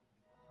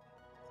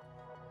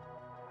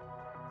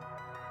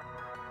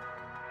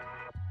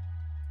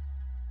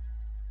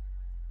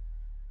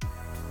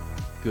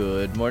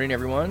Good morning,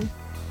 everyone.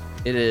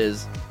 It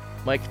is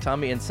Mike,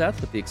 Tommy, and Seth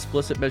with the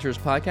Explicit Measures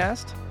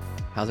podcast.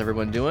 How's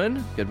everyone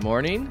doing? Good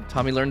morning.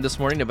 Tommy learned this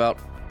morning about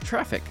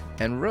traffic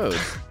and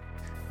roads.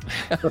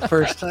 The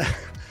first time.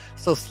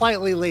 So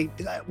slightly late.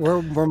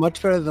 We're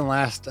much better than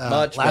last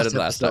Much better than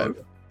last time.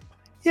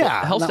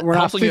 Yeah, Well, we're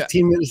not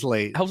 15 minutes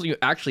late. Helps you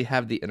actually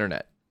have the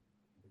internet.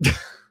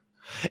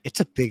 It's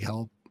a big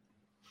help.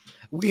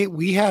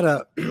 We had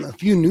a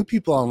few new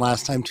people on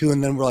last time too,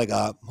 and then we're like,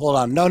 hold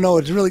on, no,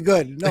 it's really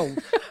good. No,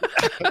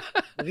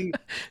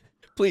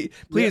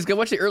 please go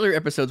watch the earlier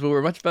episodes where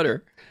we're much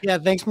better. Yeah,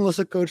 thanks,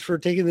 Melissa Coach, for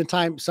taking the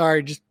time.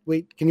 Sorry, just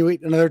wait. Can you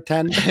wait another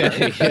 10?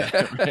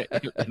 Yeah, right.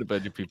 A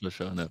bunch of people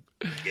showing up.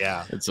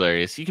 Yeah, it's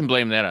hilarious. You can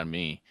blame that on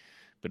me,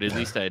 but at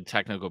least I had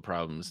technical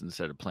problems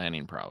instead of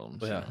planning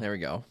problems. Yeah, there we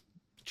go.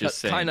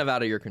 Just kind of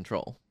out of your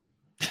control.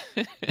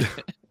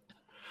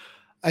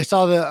 I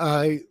saw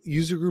the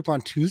user group on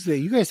Tuesday.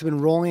 You guys have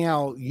been rolling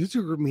out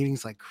user group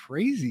meetings like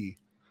crazy.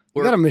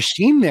 We got a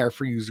machine there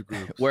for user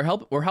groups. We're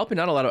helping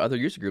out a lot of other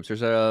user groups.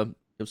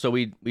 So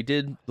we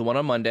did the one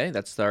on Monday.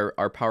 That's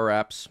our Power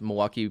Apps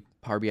Milwaukee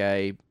Power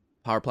BI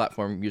Power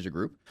Platform user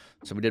group.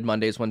 So we did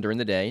Monday's one during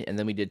the day, and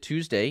then we did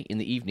Tuesday in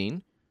the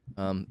evening.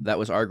 That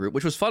was our group,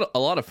 which was fun. A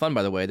lot of fun,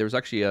 by the way. There was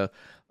actually a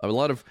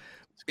lot of.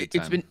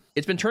 It's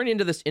been turning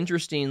into this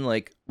interesting,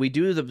 like, we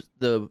do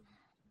the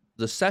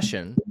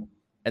session,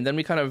 and then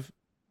we kind of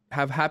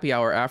have happy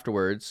hour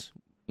afterwards.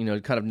 You know,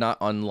 kind of not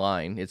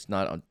online. It's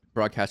not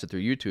broadcasted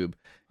through YouTube. And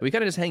we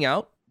kind of just hang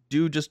out.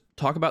 Just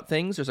talk about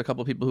things. There's a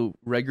couple of people who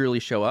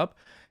regularly show up,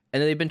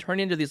 and then they've been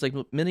turning into these like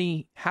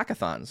mini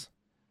hackathons.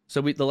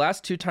 So the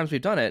last two times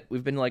we've done it,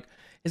 we've been like,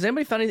 has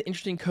anybody found any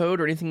interesting code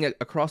or anything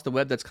across the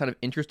web that's kind of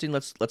interesting?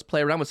 Let's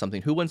play around with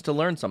something. Who wants to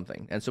learn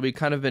something? And so we've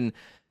kind of been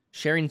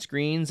sharing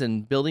screens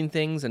and building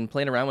things and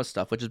playing around with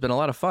stuff, which has been a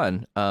lot of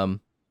fun. And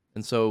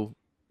so,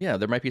 yeah,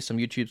 there might be some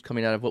YouTubes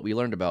coming out of what we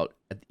learned about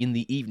in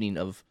the evening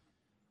of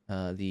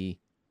the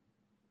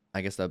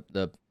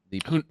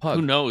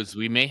Who knows?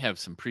 We may have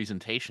some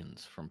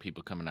presentations from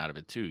people coming out of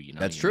it too. You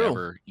know, that's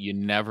true. You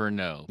never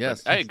know.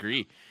 Yes, but I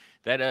agree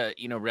that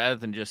rather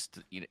than just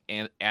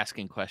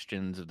asking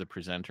questions of the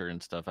presenter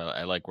and stuff,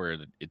 I like where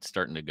it's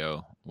starting to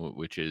go,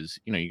 which is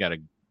you got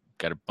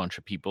a bunch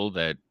of people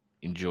that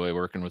enjoy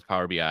working with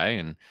Power BI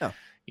and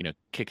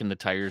kicking the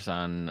tires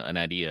on an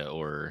idea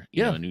or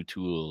a new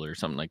tool or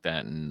something like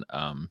that, and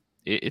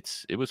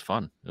it was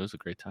fun. It was a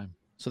great time.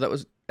 So that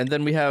was, and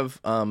then we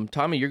have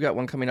Tommy. You got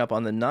one coming up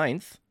on the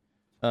 9th.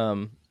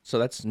 So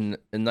that's the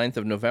 9th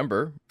of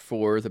November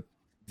for the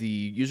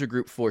user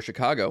group for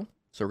Chicago.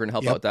 So we're going to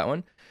help out with that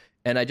one.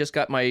 And I just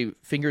got my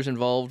fingers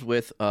involved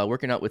with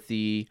working out with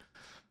the,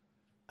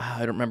 I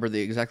don't remember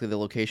exactly the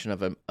location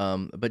of it,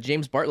 but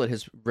James Bartlett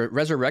has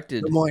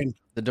resurrected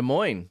the Des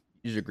Moines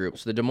user group.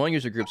 So the Des Moines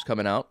user group's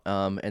coming out,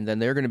 and then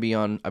they're going to be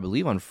on, I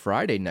believe, on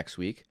Friday next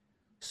week.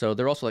 So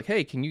they're also like,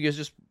 hey, can you guys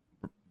just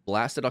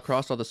blast it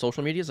across all the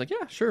social medias? Like,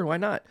 yeah, sure, why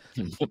not?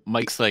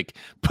 Mike's like,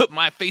 put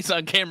my face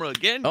on camera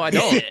again. Oh, I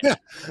don't.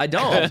 I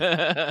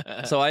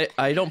don't. So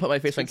I don't put my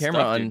face on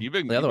camera on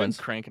the other ones.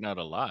 Cranking out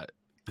a lot.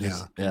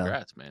 Yeah.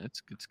 Congrats, man.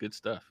 It's good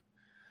stuff.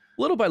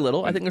 Little by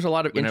little, I think there's a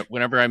lot of.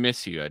 Whenever I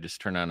miss you, I just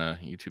turn on a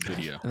YouTube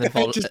video. And then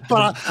I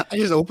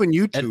just open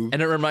YouTube,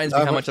 and it reminds me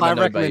how much I'm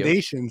annoyed by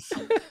you.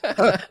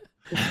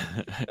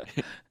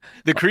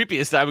 The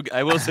creepiest,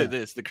 I will say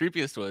this: the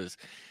creepiest was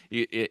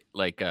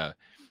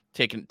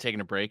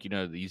taking a break.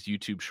 These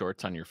YouTube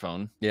shorts on your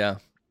phone. Yeah.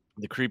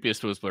 The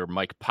creepiest was where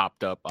Mike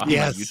popped up on my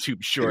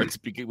YouTube shorts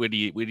when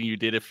you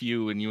did a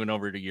few and you went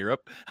over to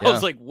Europe. Yeah. I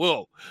was like,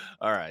 whoa,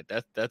 all right,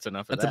 that's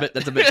enough of that.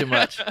 That's a bit too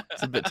much.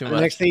 It's a bit too much. The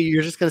next thing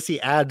you're just gonna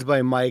see ads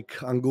by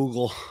Mike on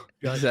Google.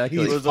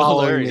 Exactly. It was a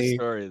hilarious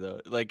story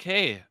though. Like,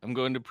 hey, I'm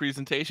going to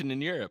presentation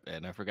in Europe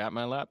and I forgot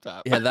my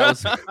laptop. Yeah,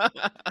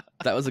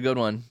 that was a good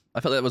one.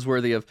 I felt that was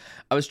worthy of.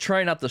 I was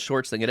trying out the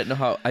shorts thing. I didn't know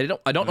how. I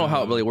don't know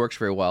how it really works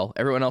very well.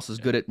 Everyone else is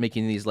good at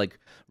making these like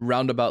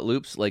roundabout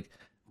loops. Like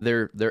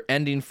their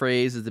ending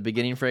phrase is the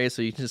beginning phrase,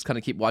 so you can just kind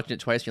of keep watching it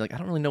twice. And you're like, I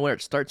don't really know where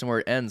it starts and where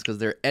it ends because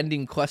their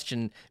ending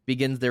question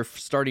begins their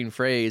starting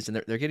phrase, and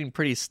they're getting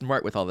pretty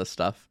smart with all this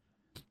stuff.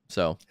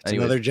 So it's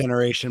another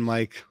generation,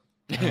 Mike.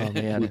 Oh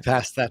man, we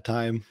passed that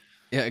time.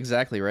 Yeah,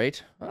 exactly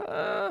right.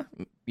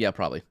 Yeah,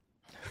 probably.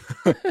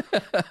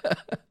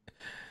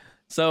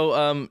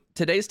 So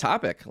today's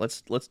topic.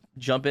 Let's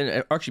jump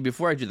in. Actually,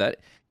 before I do that,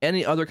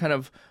 any other kind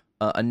of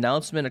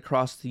announcement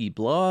across the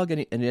blog?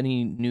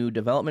 Any new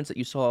developments that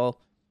you saw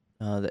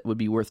that would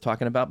be worth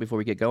talking about before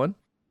we get going?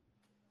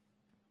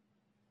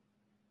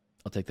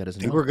 I'll take that as a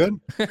no. I think we're good.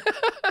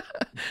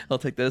 I'll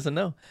take that as a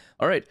no.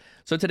 All right.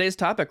 So today's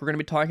topic, we're going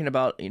to be talking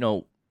about,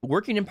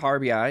 working in Power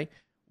BI.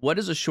 What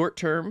is a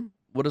short-term?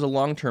 What is a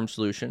long-term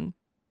solution?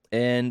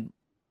 And,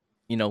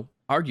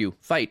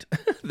 fight.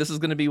 This is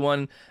going to be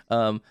one,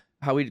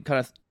 how we kind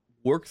of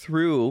work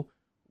through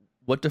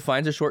what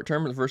defines a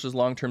short-term versus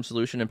long-term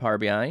solution in Power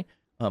BI,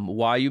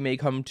 why you may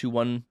come to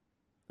one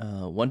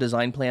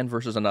design plan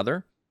versus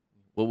another,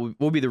 what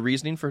will be the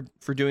reasoning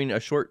for doing a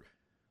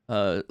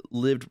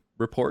short-lived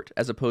report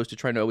as opposed to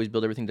trying to always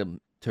build everything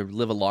to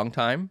live a long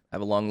time,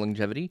 have a long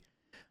longevity.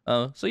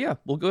 So yeah,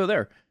 we'll go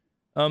there.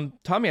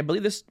 Tommy, I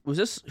believe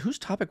whose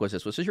topic was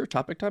this? Was this your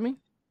topic, Tommy?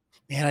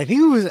 And I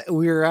think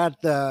we were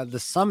at the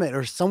summit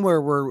or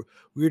somewhere where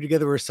we were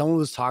together where someone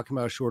was talking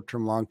about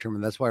short-term, long-term,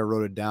 and that's why I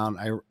wrote it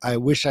down. I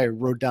wish I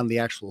wrote down the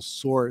actual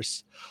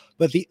source,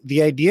 but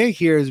the idea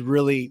here is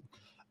really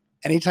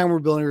anytime we're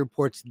building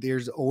reports,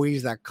 there's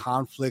always that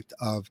conflict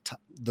of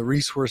the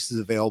resources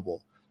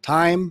available,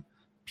 time,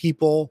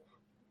 people,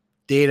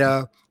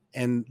 data,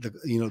 and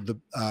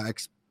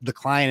the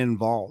client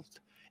involved.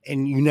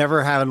 And you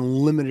never have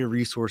unlimited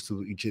resources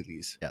with each of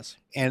these. Yes.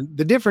 And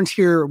the difference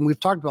here, we've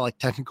talked about like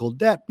technical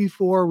debt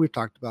before, we've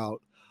talked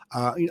about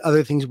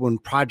other things when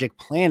project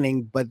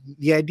planning, but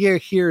the idea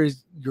here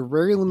is you're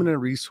very limited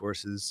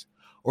resources,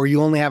 or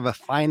you only have a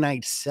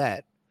finite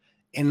set.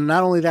 And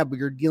not only that, but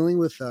you're dealing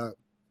with a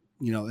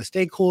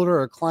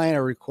stakeholder, a client, a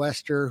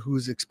requester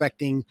who's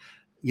expecting,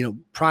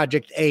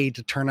 project A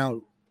to turn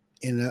out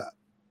in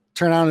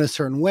a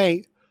certain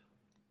way.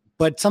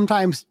 But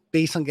sometimes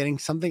based on getting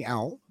something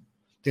out,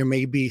 there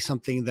may be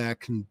something that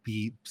can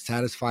be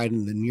satisfied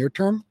in the near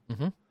term,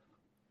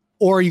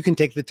 or you can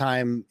take the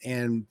time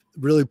and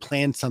really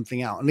plan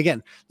something out. And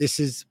again, this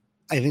is,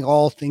 I think,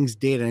 all things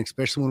data, and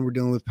especially when we're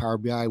dealing with Power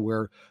BI,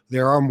 where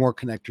there are more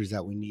connectors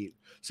that we need.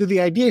 So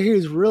the idea here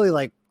is really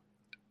like,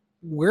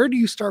 where do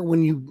you start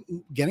when you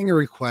getting a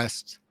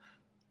request?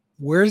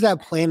 Where's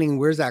that planning?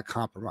 Where's that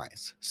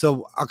compromise?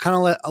 So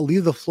I'll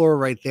leave the floor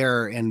right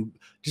there, and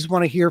just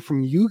want to hear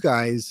from you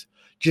guys,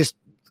 just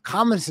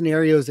common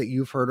scenarios that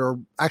you've heard, or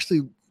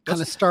actually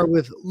kind of start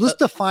with, let's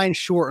define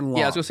short and long.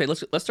 Yeah, I was gonna say,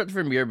 let's start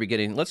from the very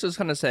beginning. Let's just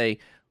kind of say,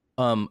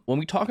 when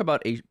we talk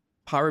about a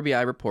Power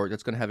BI report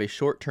that's going to have a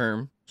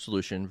short-term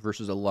solution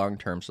versus a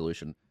long-term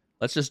solution,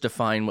 let's just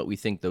define what we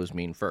think those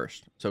mean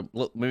first. So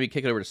maybe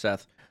kick it over to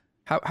Seth.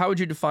 How would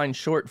you define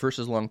short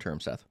versus long-term,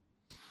 Seth?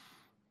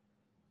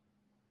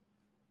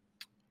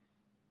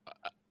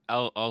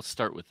 I'll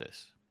start with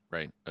this,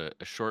 right?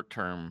 A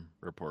short-term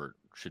report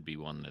should be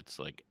one that's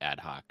like ad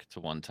hoc. It's a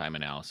one-time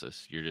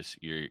analysis.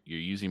 You're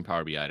using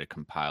Power BI to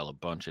compile a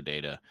bunch of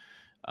data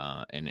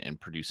and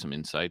produce some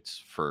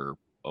insights for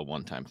a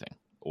one-time thing,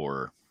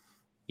 or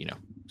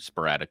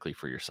sporadically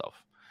for yourself.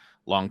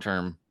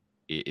 Long-term,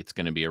 it's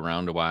going to be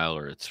around a while,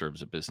 or it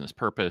serves a business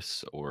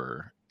purpose,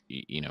 or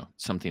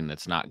something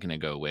that's not going to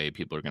go away.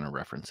 People are going to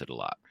reference it a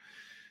lot.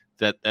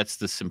 That's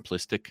the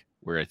simplistic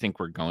where I think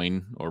we're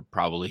going, or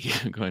probably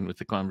going with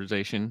the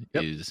conversation.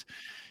 Yep. Is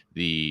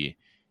the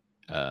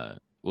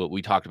what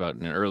we talked about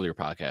in an earlier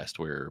podcast,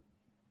 where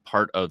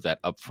part of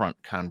that upfront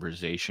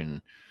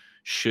conversation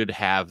should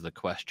have the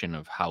question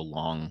of how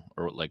long,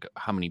 or like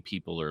how many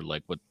people, or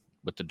like what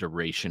the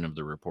duration of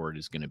the report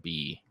is going to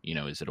be.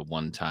 Is it a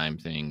one-time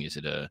thing? Is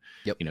it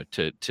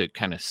to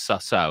kind of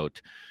suss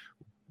out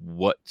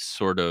what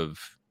sort of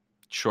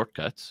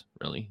shortcuts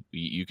really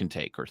you can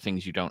take, or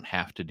things you don't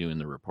have to do in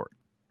the report.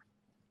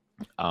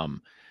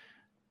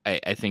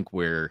 I think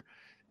where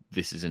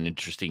this is an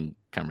interesting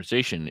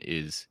conversation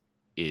is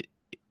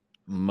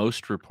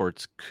most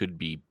reports could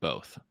be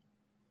both,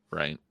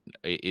 right?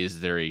 Is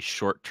there a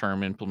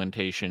short-term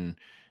implementation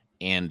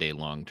and a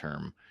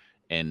long-term?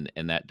 And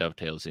that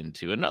dovetails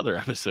into another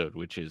episode,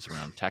 which is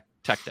around tech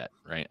debt,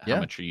 right? Yeah.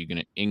 How much are you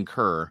going to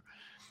incur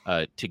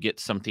to get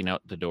something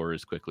out the door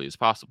as quickly as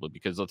possible?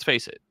 Because let's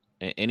face it,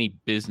 any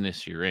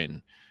business you're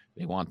in,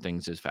 they want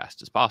things as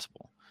fast as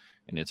possible.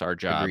 And it's our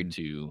job Agreed.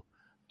 to,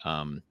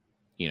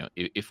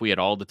 if we had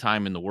all the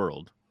time in the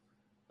world,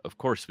 of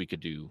course we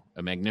could do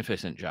a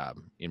magnificent job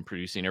in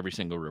producing every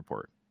single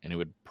report. And it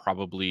would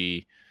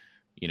probably,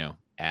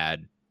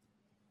 add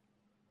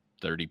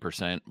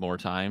 30% more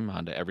time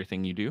onto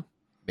everything you do.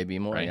 Maybe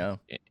more, right? yeah.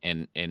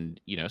 And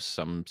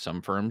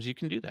some firms you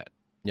can do that.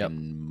 Yep.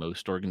 In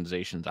most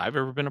organizations I've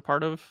ever been a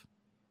part of,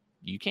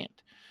 you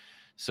can't.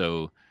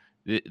 So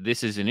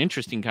this is an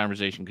interesting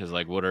conversation, because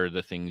like, what are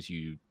the things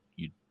you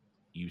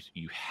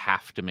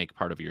have to make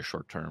part of your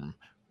short term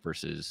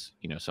versus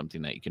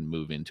something that you can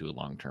move into a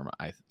long term?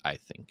 I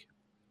think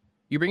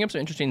you bring up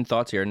some interesting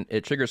thoughts here, and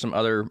it triggers some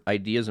other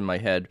ideas in my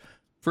head.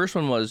 First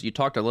one was, you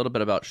talked a little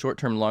bit about short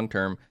term, long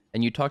term,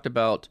 and you talked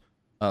about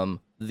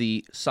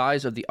the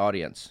size of the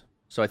audience.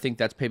 So I think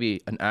that's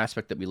maybe an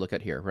aspect that we look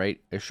at here,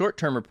 right? A short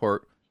term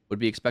report would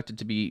be expected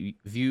to be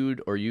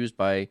viewed or used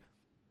by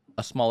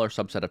a smaller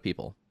subset of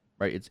people,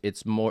 right?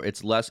 It's more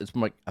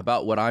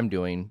about what I'm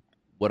doing,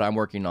 what I'm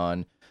working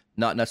on,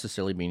 not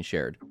necessarily being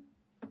shared.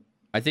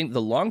 I think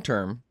the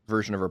long-term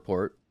version of a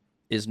report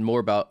is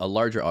more about a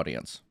larger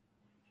audience.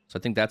 So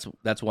I think that's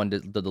one, the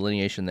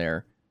delineation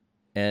there.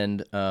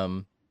 And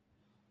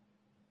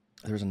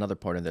there's another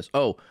part of this.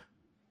 Oh,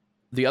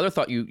 the other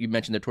thought you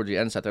mentioned there towards the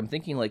end, Seth, I'm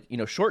thinking like,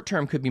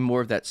 short-term could be more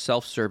of that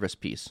self-service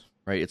piece,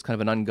 right? It's kind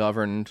of an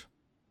ungoverned,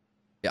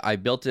 I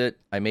built it,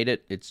 I made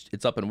it,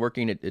 it's up and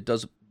working, it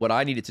does what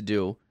I need it to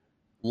do.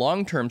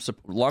 Long-term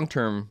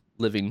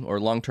living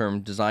or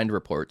long-term designed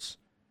reports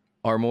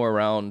are more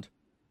around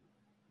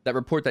that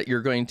report that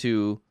you're going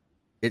to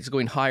it's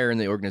going higher in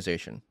the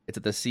organization. It's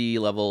at the C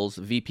levels,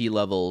 VP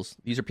levels.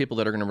 These are people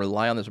that are going to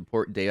rely on this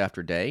report day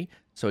after day.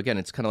 So again,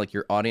 it's kind of like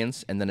your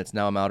audience, and then it's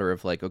now a matter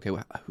of like, okay,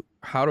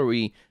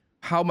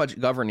 how much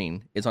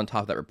governing is on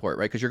top of that report,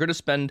 right? Because you're going to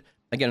spend,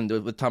 again,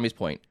 with Tommy's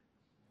point,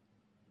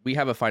 we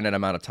have a finite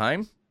amount of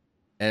time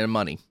and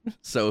money.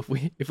 So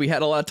if we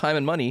had a lot of time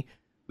and money,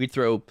 we'd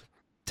throw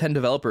 10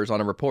 developers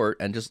on a report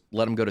and just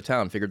let them go to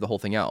town, figure the whole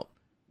thing out.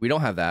 We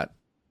don't have that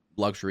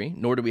luxury,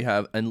 nor do we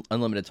have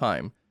unlimited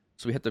time.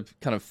 So we have to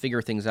kind of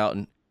figure things out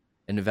and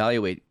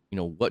evaluate,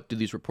 what do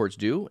these reports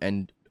do,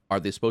 and are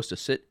they supposed to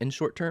sit in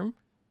short term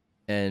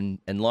and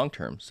long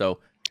term? So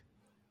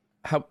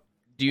how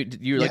do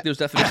you like those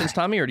definitions,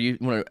 Tommy, or do you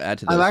want to add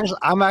to those?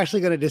 I'm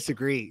actually going to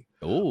disagree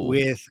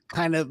with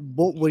kind of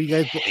what you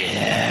guys.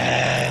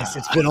 Yes,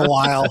 it's been a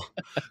while.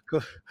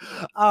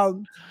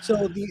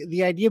 So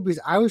the idea, because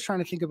I was trying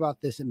to think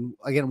about this, and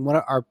again, one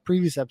of our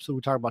previous episodes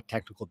we talked about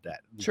technical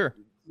debt. Sure.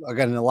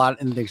 Again, a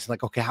lot of things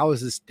like, okay, how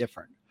is this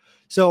different?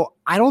 So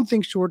I don't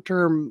think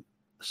short-term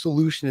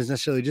solution is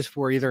necessarily just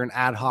for either an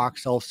ad hoc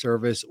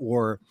self-service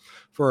or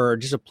for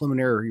just a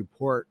preliminary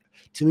report.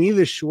 To me,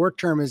 the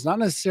short-term is not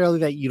necessarily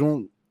that you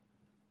don't,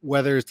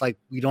 whether it's like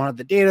we don't have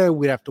the data,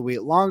 we'd have to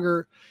wait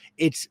longer.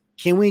 It's,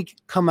 can we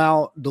come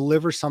out,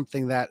 deliver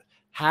something that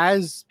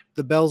has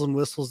the bells and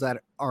whistles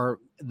that are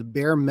the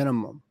bare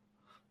minimum?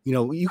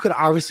 You could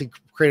obviously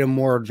create a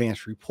more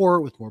advanced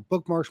report with more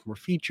bookmarks, more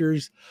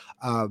features,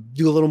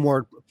 do a little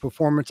more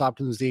performance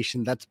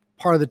optimization. That's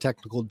part of the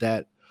technical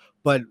debt.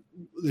 But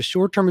the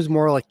short term is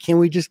more like, can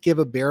we just give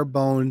a bare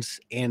bones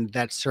and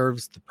that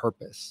serves the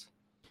purpose?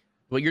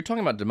 Well, you're talking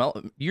about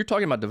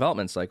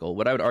development cycle.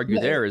 What I would argue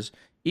there is,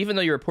 even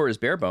though your report is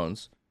bare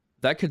bones,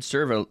 that could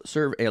serve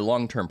a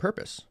long-term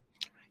purpose.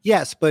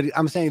 Yes, but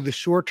I'm saying the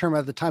short term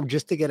at the time,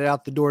 just to get it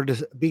out the door,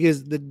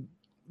 because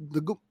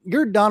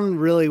you're done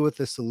really with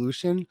the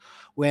solution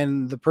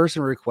when the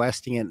person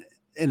requesting it,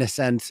 in a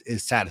sense,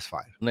 is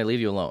satisfied. And they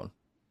leave you alone.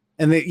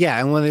 And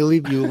when they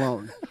leave you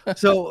alone.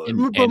 So,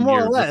 but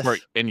more or less.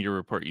 Your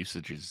report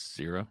usage is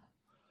 0?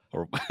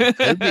 Or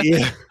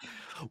yeah.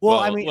 Well,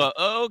 I mean,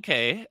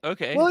 okay. Well,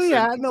 so,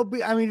 yeah, no,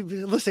 I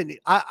mean, listen,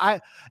 I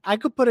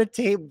could put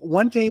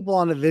one table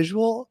on a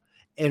visual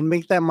and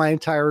make that my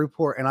entire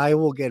report, and I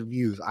will get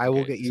views. I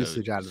will get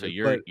usage out of it. So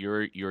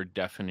your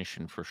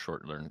definition for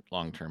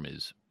long term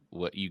is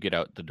what you get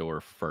out the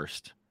door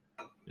first.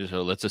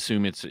 So let's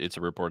assume it's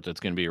a report that's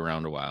going to be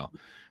around a while.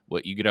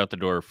 What you get out the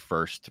door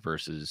first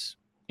versus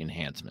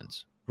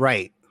enhancements.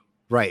 Right.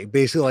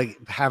 Basically, like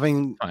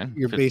having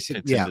your basic.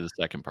 Fits into the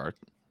second part.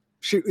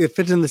 Sure, it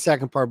fits in the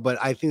second part, but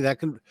I think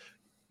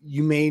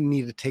you may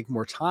need to take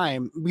more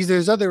time, because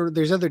there's other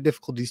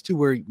difficulties too,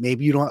 where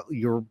maybe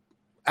you're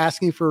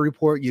asking for a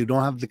report, you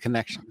don't have the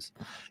connections.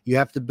 You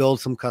have to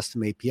build some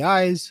custom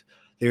APIs.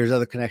 There's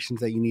other connections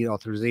that you need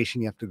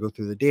authorization. You have to go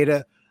through the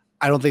data.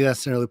 I don't think that's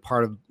necessarily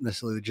part of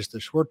just the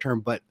short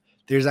term, but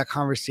there's that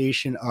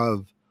conversation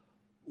of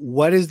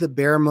what is the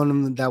bare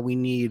minimum that we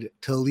need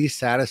to at least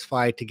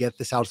satisfy to get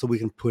this out so we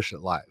can push it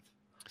live.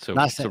 So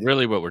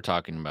really what we're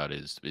talking about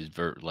is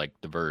like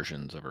the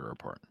versions of a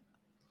report.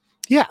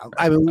 Yeah.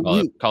 I mean,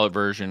 call it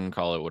version,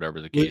 call it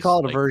whatever the case. We call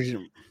it a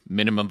version.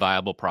 Minimum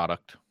viable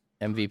product.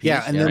 MVP.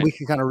 Yeah. And then we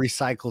can kind of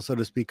recycle, so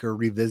to speak, or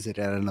revisit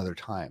at another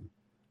time.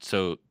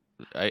 So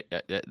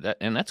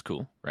and that's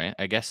cool, right?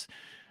 I guess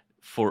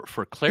for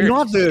clarity. You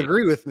don't have to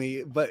agree with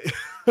me, but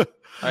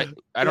I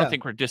don't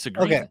think we're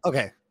disagreeing.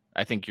 Okay.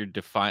 I think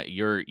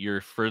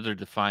you're further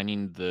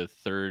defining the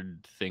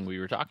third thing we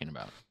were talking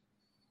about.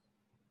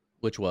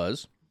 Which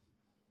was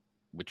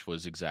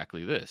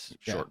exactly this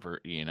short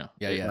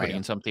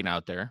putting something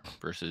out there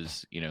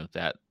versus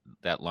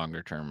that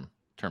longer term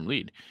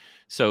lead.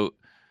 So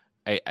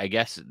I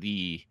guess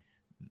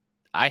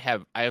I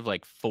have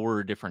like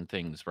 4 different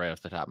things right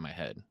off the top of my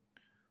head,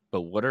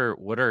 but what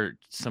are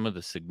some of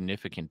the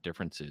significant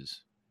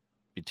differences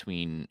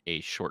between a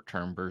short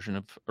term version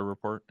of a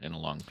report and a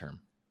long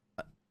term?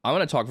 I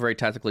want to talk very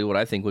tactically what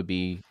I think would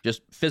be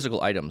just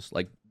physical items,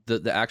 like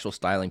the actual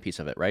styling piece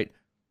of it, right?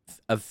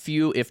 A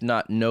few, if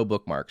not no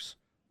bookmarks,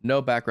 no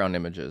background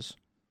images,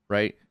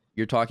 right?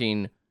 You're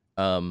talking,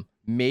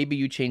 maybe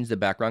you change the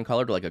background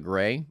color to like a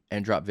gray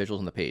and drop visuals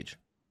on the page.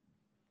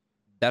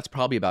 That's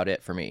probably about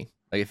it for me.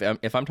 Like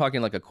if I'm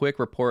talking like a quick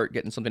report,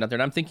 getting something out there,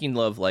 and I'm thinking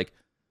of like,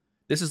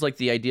 this is like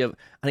the idea of,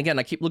 and again,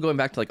 I keep going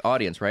back to like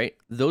audience, right?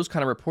 Those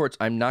kind of reports,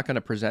 I'm not going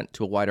to present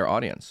to a wider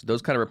audience.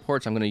 Those kind of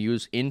reports, I'm going to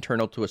use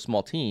internal to a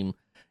small team.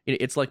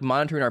 It's like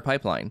monitoring our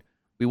pipeline.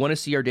 We want to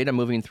see our data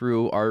moving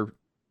through our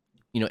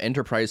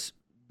enterprise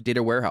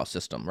data warehouse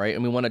system, right?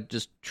 And we want to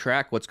just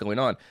track what's going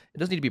on. It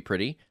doesn't need to be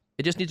pretty.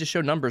 It just needs to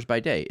show numbers by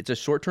day. It's a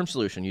short-term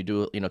solution. You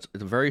do, it's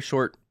a very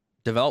short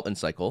development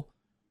cycle.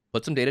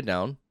 Put some data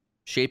down,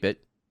 shape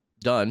it,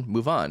 done,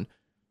 move on.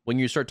 When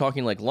you start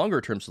talking like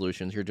longer-term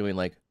solutions, you're doing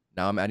like,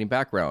 now I'm adding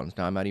backgrounds,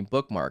 now I'm adding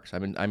bookmarks.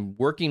 I'm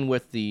working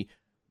with the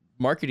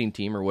marketing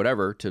team or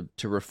whatever to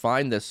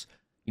refine this,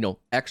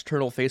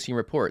 external-facing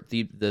report.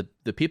 The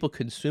people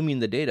consuming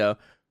the data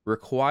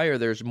require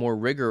there's more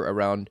rigor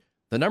around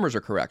the numbers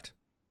are correct.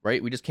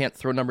 right? We just can't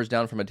throw numbers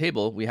down from a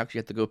table. We actually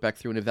have to go back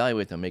through and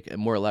evaluate them, make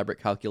more elaborate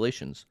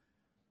calculations.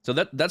 So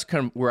that's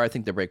kind of where I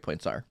think the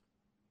breakpoints are.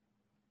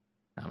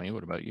 I mean,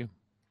 what about you?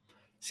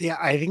 See,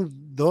 I think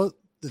the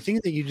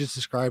things that you just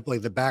described,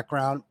 like the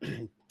background,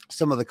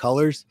 some of the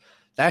colors,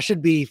 that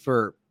should be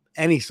for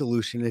any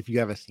solution if you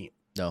have a theme.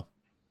 No.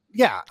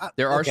 Yeah.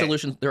 There are okay.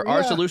 solutions. There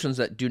are solutions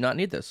that do not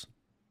need this.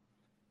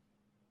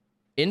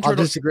 I'll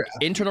disagree.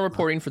 Internal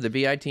reporting for the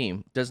BI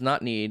team does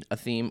not need a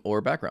theme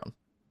or background.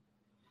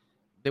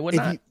 They would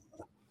not.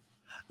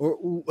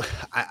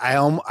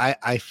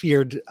 I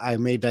feared I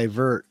may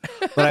divert,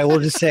 but I will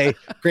just say,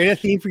 create a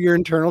theme for your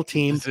internal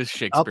team,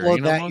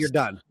 upload that, you're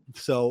done.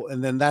 So,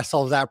 and then that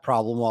solves that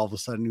problem all of a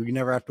sudden. You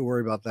never have to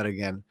worry about that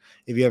again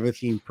if you have a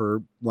theme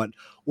per one.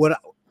 What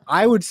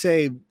I would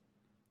say,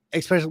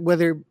 especially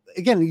whether,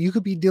 again, you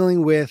could be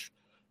dealing with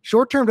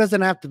short-term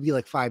doesn't have to be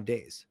like 5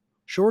 days.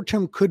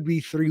 Short-term could be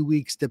 3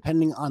 weeks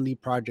depending on the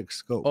project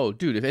scope. Oh,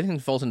 dude, if anything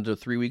falls into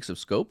 3 weeks of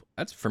scope,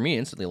 that's for me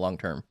instantly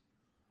long-term.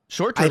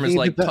 Short-term is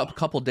like a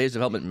couple days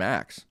development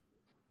max.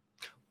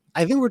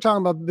 I think we're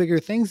talking about bigger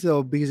things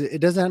though, because it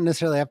doesn't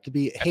necessarily have to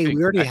be, hey,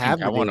 we already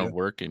have. I want to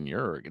work in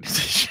your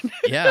organization.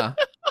 Yeah,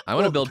 I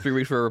want to build 3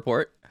 weeks for a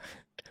report.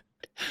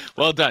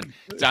 Well done,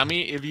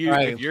 Tommy. If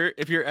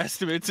your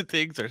estimates of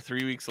things are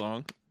 3 weeks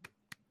long,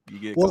 you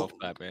get a golf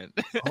clap, man.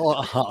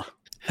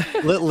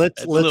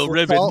 Let's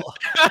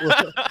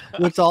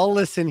all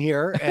listen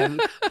here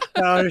and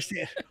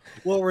understand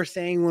what we're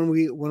saying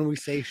when we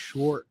say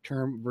short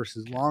term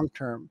versus long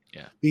term.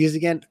 Yeah. Because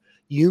again,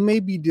 you may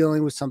be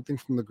dealing with something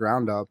from the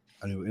ground up,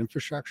 a new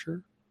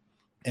infrastructure.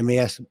 It may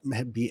have to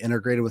be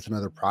integrated with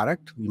another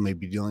product. You may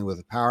be dealing with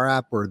a Power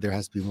App where there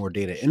has to be more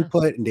data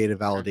input and data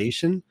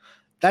validation.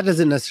 That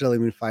doesn't necessarily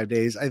mean 5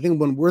 days. I think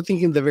when we're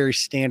thinking the very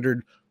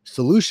standard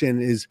solution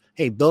is,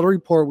 hey, build a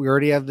report. We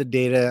already have the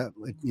data.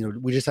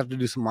 We just have to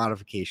do some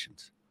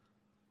modifications.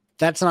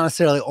 That's not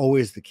necessarily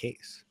always the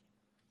case.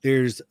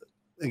 There's,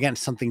 again,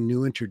 something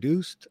new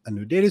introduced, a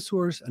new data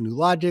source, a new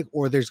logic,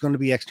 or there's going to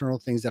be external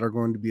things that are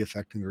going to be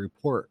affecting the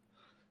report.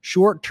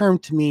 Short term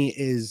to me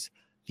is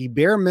the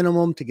bare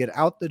minimum to get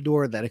out the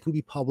door, that it can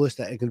be published,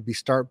 that it can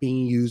start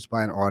being used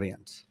by an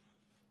audience.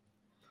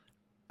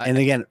 And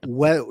again,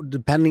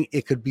 depending,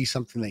 it could be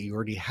something that you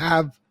already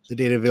have the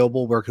data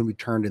available where it can be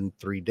turned in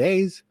 3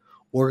 days,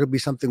 or it could be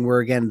something where,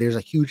 again, there's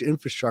a huge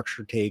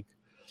infrastructure take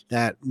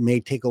that may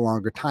take a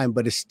longer time,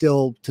 but it's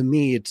still, to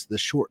me, it's the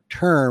short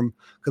term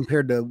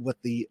compared to what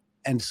the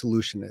end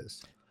solution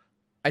is.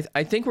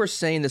 I think we're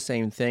saying the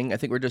same thing. I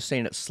think we're just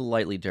saying it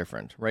slightly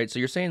different, right? So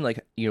you're saying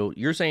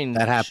you're saying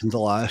that happens a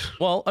lot.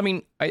 Well, I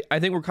mean, I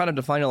think we're kind of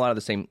defining a lot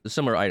of the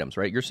similar items,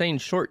 right? You're saying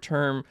short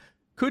term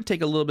could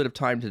take a little bit of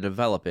time to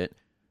develop it,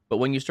 but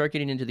when you start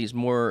getting into these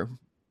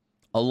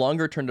a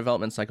longer term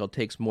development cycle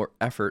takes more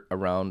effort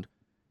around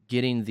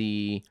getting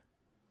the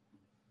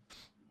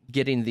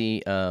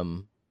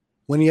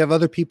when you have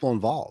other people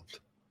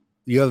involved,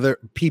 you have their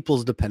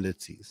people's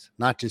dependencies,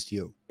 not just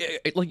you.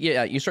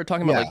 You start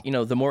talking about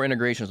the more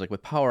integrations, like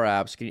with Power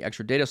Apps, getting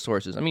extra data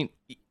sources. I mean,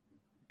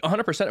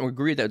 100% I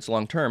agree that it's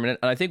long term, and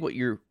I think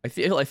I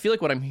feel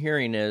like what I'm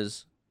hearing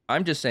is,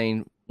 I'm just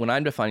saying when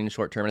I'm defining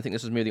short term, and I think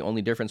this is maybe the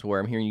only difference where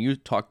I'm hearing you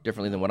talk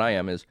differently than what I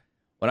am, is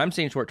when I'm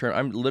saying short term,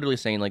 I'm literally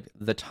saying like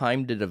the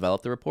time to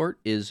develop the report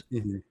is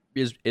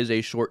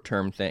a short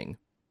term thing,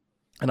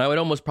 and I would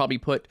almost probably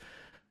put,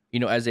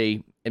 as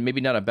and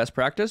maybe not a best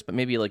practice, but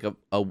maybe like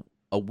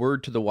a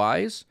word to the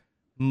wise.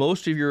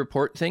 Most of your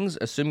report things,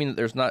 assuming that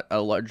there's not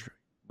a large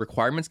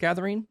requirements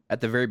gathering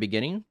at the very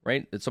beginning,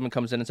 right? That someone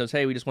comes in and says,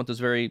 hey, we just want this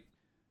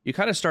you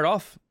kind of start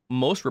off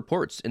most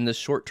reports in this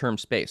short term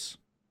space.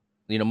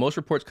 Most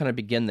reports kind of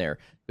begin there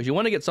because you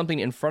want to get something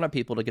in front of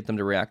people to get them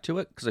to react to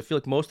it. Because I feel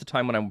like most of the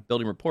time when I'm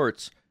building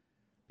reports,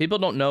 people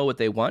don't know what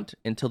they want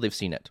until they've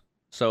seen it.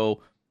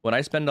 So when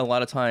I spend a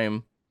lot of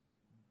time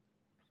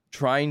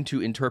trying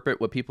to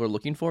interpret what people are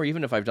looking for,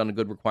 even if I've done a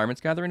good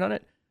requirements gathering on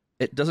it,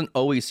 it doesn't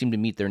always seem to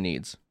meet their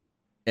needs.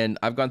 And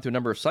I've gone through a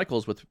number of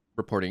cycles with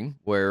reporting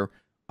where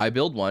I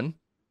build one,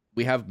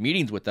 we have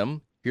meetings with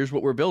them. Here's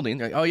what we're building.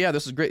 They're like, oh yeah,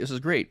 this is great. This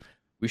is great.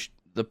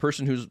 The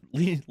person who's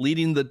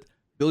leading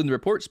building the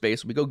report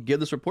space, we go give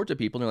this report to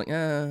people, and they're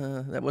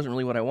like, that wasn't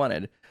really what I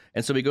wanted.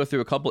 And so we go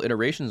through a couple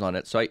iterations on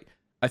it. So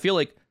I feel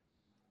like,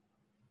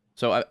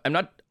 I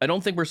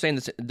don't think we're saying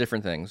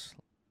different things.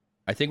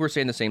 I think we're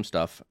saying the same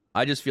stuff.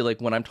 I just feel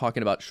like when I'm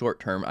talking about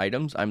short-term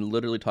items, I'm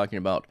literally talking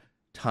about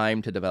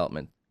time to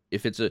development.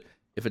 If it's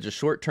a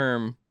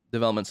short-term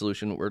development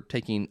solution, we're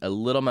taking a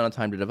little amount of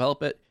time to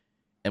develop it,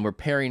 and we're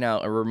paring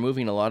out or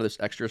removing a lot of this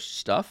extra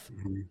stuff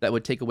that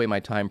would take away my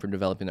time from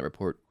developing that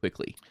report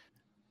quickly.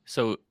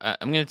 So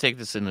I'm going to take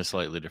this in a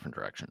slightly different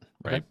direction,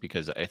 right? Okay.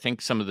 Because I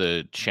think some of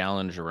the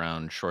challenge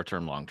around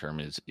short-term,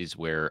 long-term is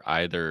where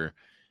either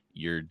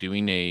you're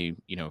doing a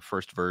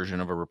first version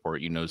of a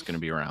report is going to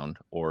be around,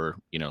 or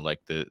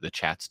like the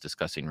chat's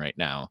discussing right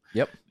now.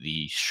 Yep.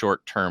 The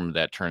short-term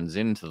that turns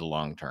into the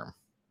long-term,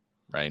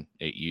 right?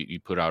 You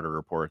put out a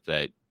report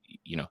that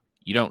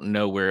you don't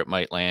know where it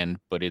might land,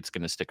 but it's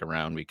going to stick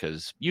around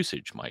because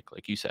usage, Mike,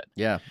 like you said.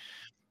 Yeah.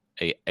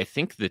 I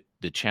think that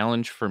the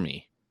challenge for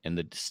me and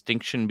the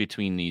distinction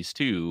between these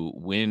two,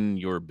 when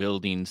you're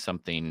building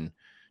something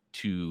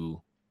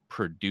to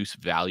produce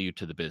value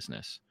to the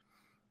business,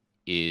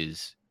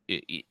 is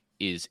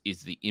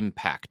the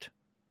impact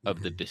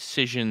of the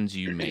decisions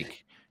you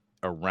make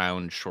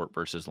around short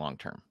versus long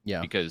term.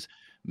 Yeah. Because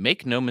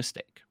make no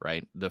mistake,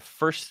 right? The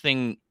first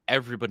thing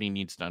everybody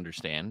needs to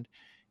understand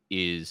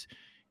is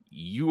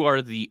you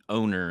are the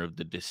owner of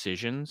the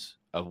decisions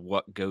of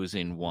what goes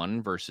in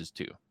 1 versus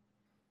 2.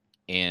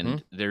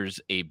 And there's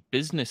a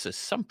business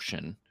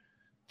assumption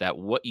that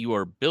what you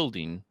are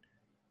building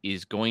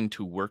is going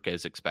to work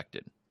as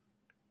expected.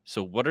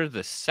 So what are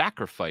the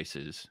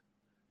sacrifices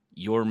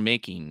you're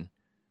making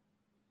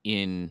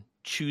in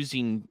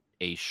choosing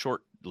a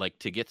short, like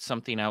to get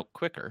something out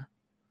quicker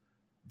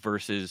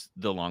versus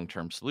the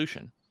long-term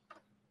solution?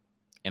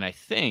 And I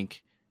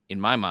think in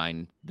my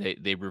mind,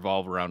 they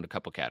revolve around a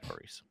couple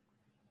categories.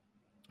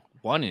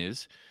 One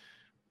is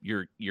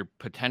you're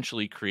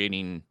potentially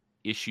creating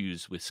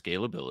issues with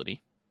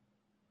scalability,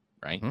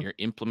 right? You're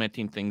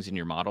implementing things in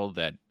your model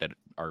that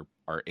are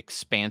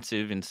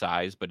expansive in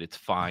size, but it's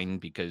fine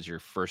because your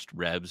first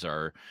revs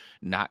are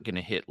not going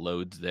to hit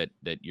loads that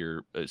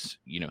you're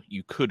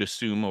you could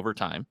assume over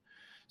time.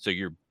 So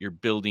you're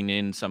building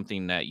in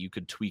something that you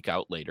could tweak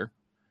out later.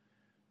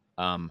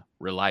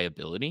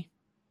 Reliability,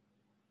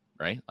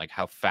 right? Like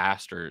how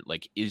fast, or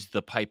like, is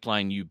the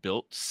pipeline you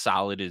built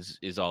solid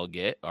is all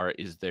get, or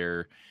is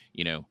there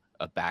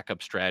a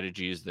backup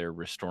strategy? Is there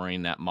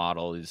restoring that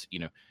model? Is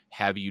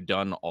have you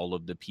done all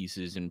of the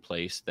pieces in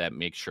place that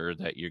make sure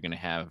that you're going to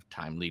have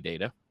timely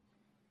data?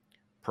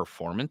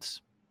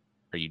 Performance,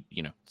 are you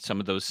some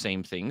of those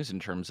same things in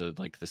terms of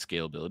like the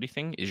scalability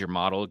thing? Is your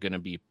model going to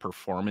be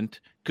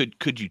performant?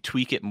 Could you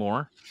tweak it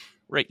more?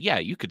 Right. Yeah,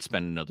 you could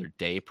spend another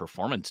day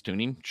performance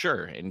tuning,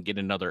 sure, and get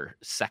another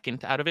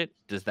second out of it.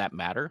 Does that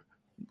matter?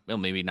 Well,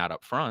 maybe not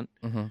up front.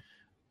 And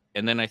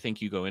then I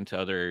think you go into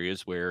other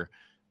areas where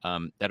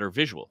that are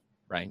visual,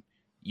 right?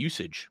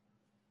 Usage,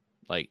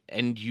 like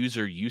end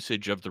user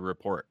usage of the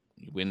report.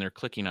 When they're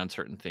clicking on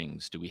certain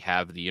things, do we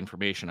have the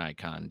information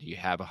icon? Do you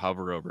have a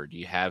hover over? Do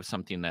you have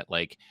something that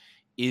like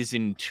is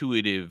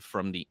intuitive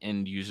from the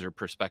end user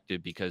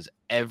perspective because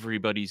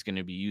everybody's going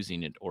to be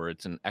using it, or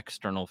it's an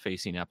external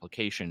facing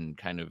application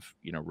kind of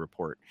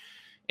report?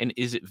 And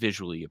is it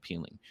visually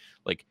appealing?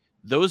 Like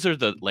those are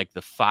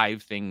the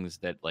 5 things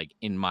that like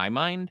in my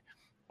mind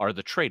are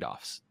the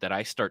trade-offs that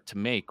I start to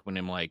make when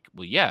I'm like,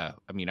 well, yeah,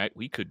 I mean,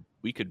 we could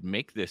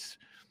make this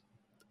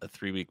a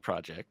 3-week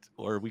project,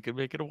 or we could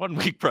make it a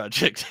 1-week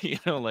project,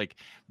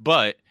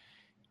 but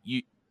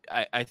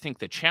I think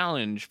the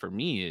challenge for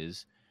me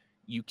is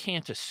you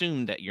can't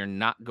assume that you're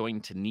not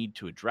going to need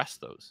to address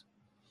those,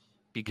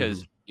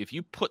 because if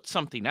you put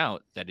something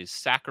out that is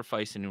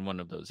sacrificing in one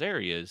of those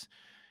areas,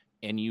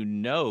 and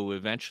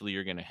eventually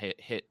you're going to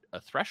hit a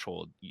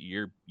threshold,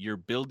 you're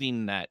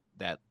building that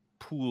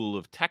pool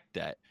of tech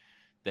debt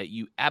that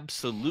you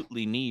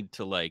absolutely need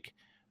to like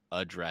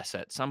address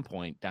at some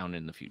point down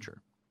in the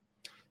future.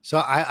 So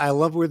I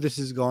love where this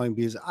is going,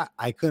 because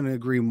I couldn't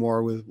agree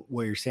more with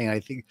what you're saying. I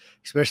think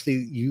especially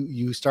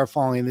you start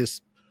following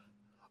this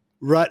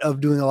rut of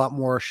doing a lot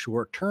more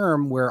short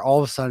term, where all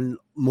of a sudden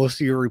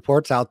most of your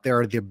reports out there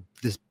are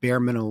this bare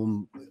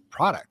minimum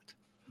product.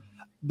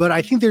 But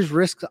I think there's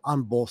risks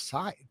on both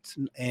sides,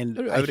 and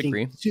I would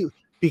agree too,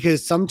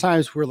 because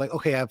sometimes we're like,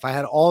 okay, if I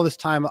had all this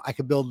time, I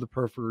could build the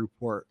perfect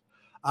report.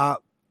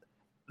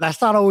 That's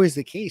not always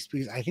the case,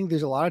 because I think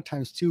there's a lot of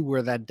times too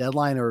where that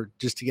deadline, or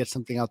just to get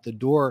something out the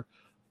door,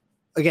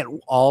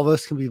 again, all of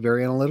us can be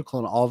very analytical,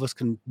 and all of us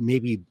can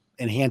maybe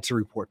enhance a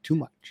report too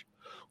much.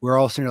 We're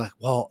all sitting like,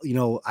 well,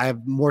 I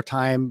have more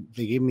time.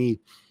 They gave me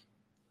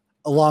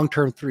a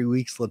long-term 3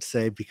 weeks, let's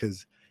say,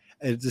 because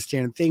it's a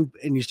standard thing.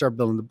 And you start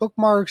building the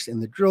bookmarks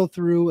and the drill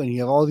through, and you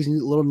have all these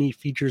little neat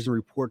features and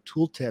report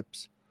tool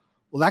tips.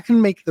 Well, that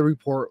can make the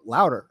report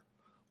louder,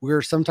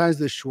 where sometimes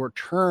the short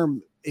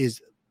term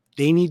is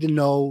they need to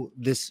know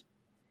this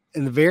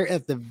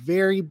at the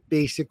very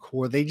basic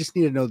core. They just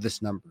need to know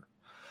this number.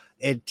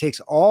 It takes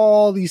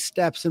all these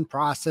steps and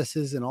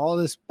processes and all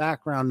this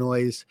background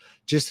noise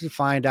just to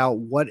find out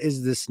what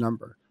is this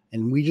number.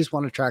 And we just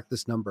want to track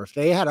this number. If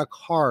they had a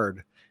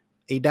card,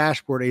 a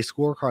dashboard, a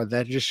scorecard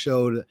that just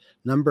showed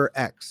number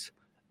X,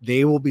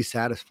 they will be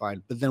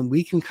satisfied. But then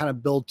we can kind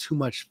of build too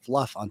much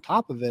fluff on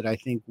top of it, I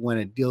think, when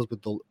it deals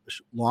with the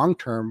long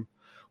term,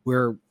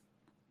 where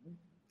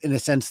in a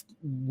sense,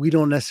 we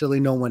don't necessarily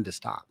know when to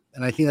stop.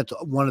 And I think that's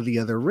one of the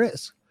other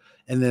risks.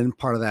 And then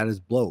part of that is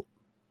bloat.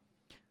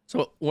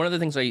 So one of the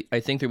things I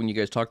think that when you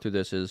guys talk through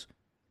this is,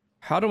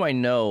 how do I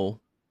know,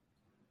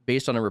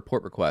 based on a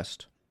report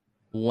request,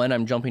 when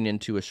I'm jumping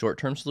into a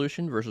short-term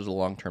solution versus a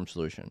long-term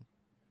solution?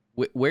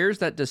 Where's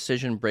that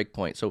decision break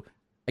point? So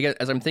again,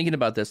 as I'm thinking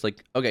about this,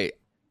 like, okay,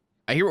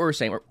 I hear what we're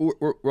saying.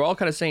 We're all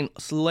kind of saying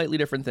slightly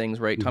different things,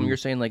 right? Tom, you're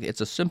saying like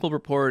it's a simple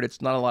report.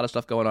 It's not a lot of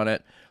stuff going on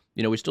it.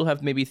 We still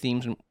have maybe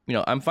themes, and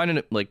I'm finding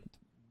it like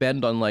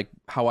bend on like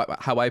how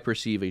I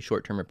perceive a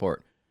short-term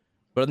report.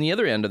 But on the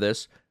other end of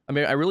this, I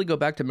mean, I really go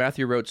back to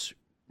Matthew Roth's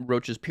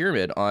Roach's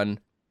pyramid on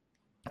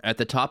at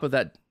the top of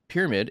that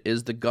pyramid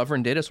is the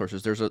governed data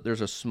sources. There's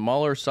a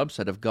smaller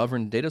subset of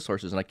governed data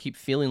sources, and I keep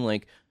feeling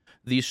like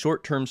these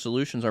short-term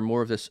solutions are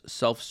more of this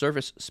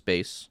self-service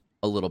space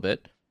a little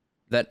bit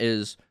that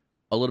is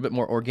a little bit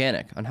more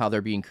organic on how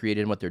they're being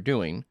created and what they're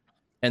doing.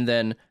 And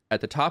then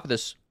at the top of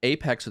this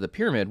apex of the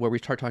pyramid, where we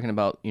start talking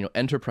about,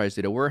 enterprise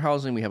data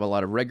warehousing, we have a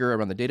lot of rigor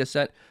around the data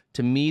set.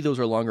 To me, those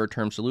are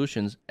longer-term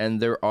solutions,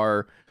 and there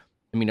are,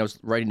 I was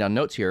writing down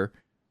notes here.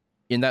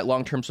 In that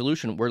long-term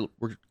solution, we're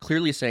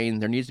clearly saying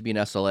there needs to be an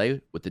SLA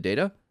with the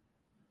data.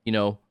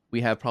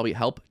 We have probably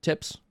help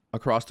tips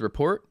across the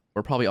report.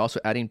 We're probably also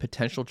adding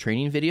potential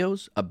training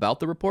videos about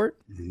the report.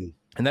 Mm-hmm.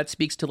 And that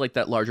speaks to like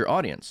that larger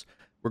audience.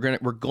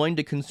 We're going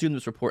to consume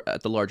this report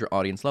at the larger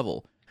audience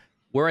level.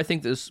 Where I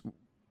think this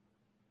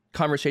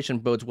conversation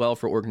bodes well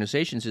for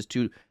organizations is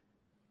to,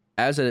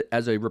 as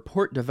a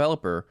report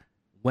developer,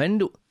 when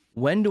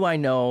do I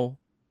know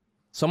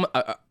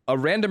a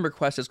random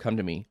request has come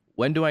to me?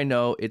 When do I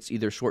know it's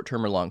either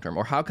short-term or long-term?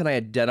 Or how can I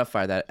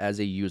identify that as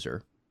a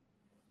user?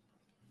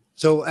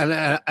 So, and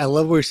I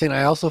love what you're saying.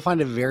 I also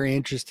find it very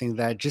interesting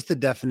that just the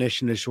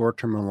definition of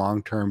short-term and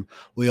long-term,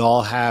 we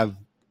all have,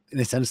 in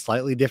a sense,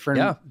 slightly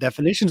different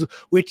definitions,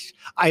 which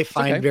I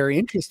find very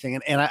interesting.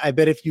 And I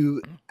bet if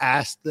you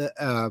ask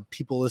the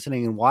people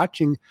listening and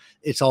watching,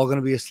 it's all going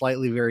to be a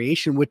slightly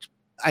variation, which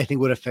I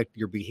think would affect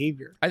your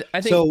behavior. I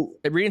think so,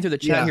 reading through the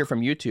chat here from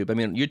YouTube,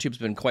 YouTube's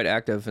been quite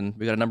active, and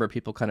we got a number of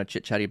people kind of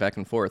chit-chatty back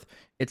and forth.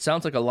 It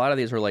sounds like a lot of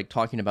these are like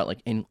talking about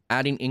like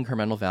adding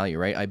incremental value,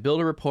 right? I build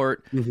a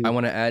report, I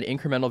want to add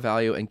incremental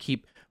value and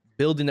keep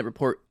building that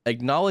report,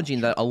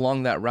 acknowledging that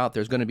along that route,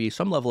 there's going to be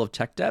some level of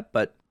tech debt,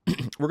 but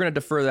we're going to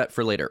defer that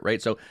for later,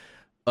 right? So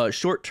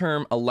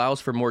short-term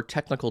allows for more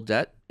technical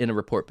debt in a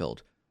report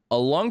build. A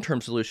long-term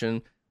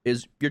solution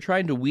is you're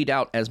trying to weed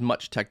out as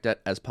much tech debt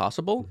as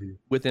possible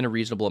within a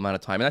reasonable amount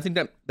of time. And I think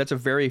that's a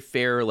very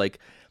fair, like,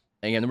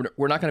 again,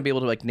 we're not going to be able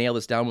to like nail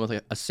this down with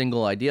a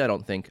single idea, I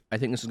don't think. I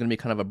think this is going to be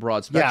kind of a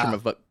broad spectrum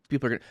of what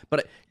people are going to,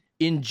 but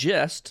in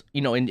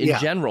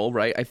general,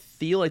 right, I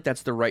feel like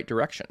that's the right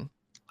direction.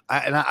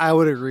 I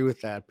would agree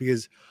with that,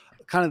 because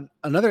kind of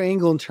another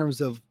angle in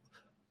terms of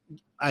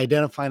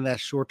identifying that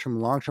short-term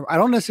and long-term, I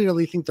don't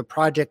necessarily think the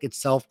project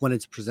itself, when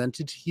it's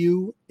presented to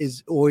you,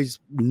 is always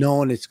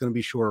known it's going to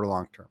be short or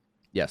long-term.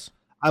 Yes.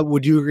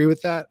 Would you agree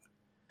with that?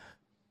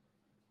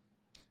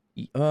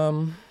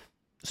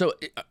 So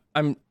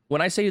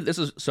when I say this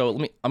is,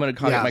 I'm going to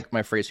comment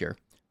my phrase here.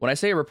 When I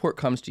say a report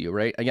comes to you,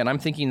 right? Again, I'm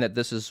thinking that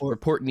this is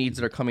report needs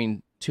that are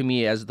coming to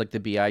me as like the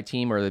BI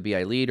team or the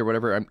BI lead or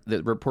whatever.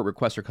 The report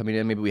requests are coming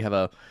in. Maybe we have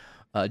a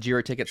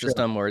Jira ticket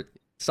system, or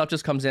stuff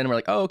just comes in and we're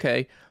like, oh,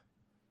 okay.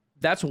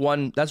 That's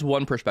one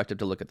perspective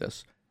to look at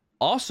this.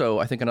 Also,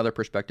 I think another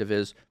perspective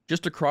is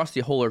just across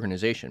the whole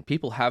organization.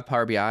 People have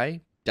Power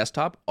BI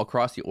desktop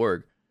across the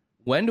org.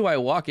 When do I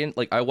walk in?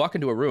 Like, I walk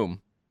into a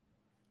room,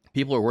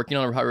 people are working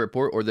on a Power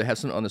report, or they have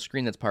something on the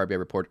screen that's Power BI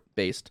report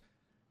based.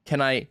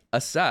 Can I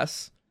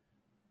assess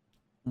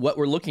what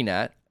we're looking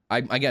at?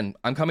 I'm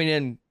coming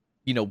in,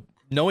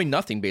 knowing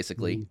nothing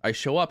basically. I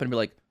show up and be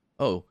like,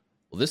 oh,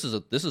 well, this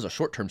is a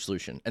short-term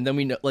solution. And then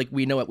we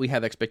know what we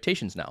have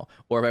expectations now.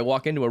 Or if I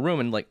walk into a room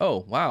and like,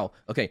 oh, wow,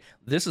 okay,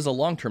 this is a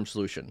long-term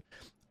solution.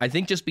 I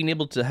think just being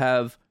able to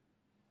have,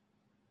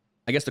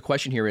 I guess the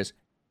question here is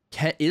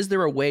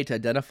there a way to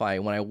identify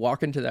when I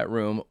walk into that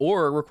room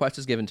or a request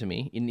is given to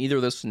me in either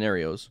of those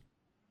scenarios,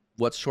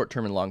 what's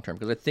short-term and long-term?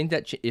 Because I think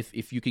that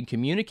if you can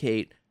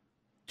communicate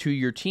to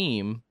your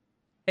team,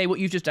 hey,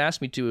 what you've just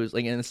asked me to is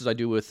like, and this is I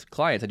do with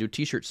clients, I do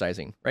t-shirt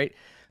sizing, right?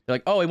 They're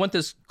like, oh, I want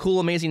this cool,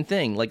 amazing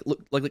thing, like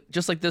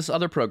just like this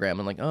other program.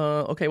 I'm like,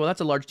 okay, well,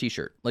 that's a large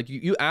T-shirt. Like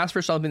you ask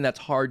for something that's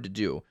hard to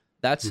do.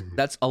 That's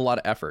a lot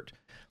of effort,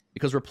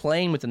 because we're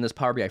playing within this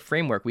Power BI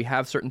framework. We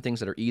have certain things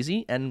that are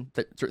easy and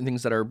certain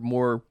things that are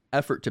more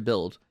effort to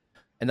build.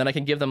 And then I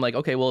can give them like,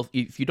 okay, well,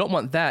 if you don't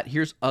want that,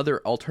 here's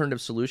other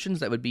alternative solutions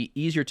that would be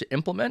easier to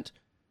implement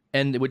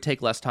and it would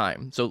take less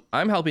time. So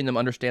I'm helping them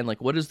understand like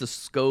what is the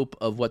scope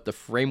of what the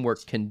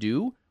framework can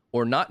do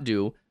or not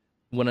do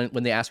when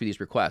they ask me these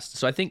requests.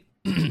 So I think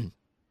when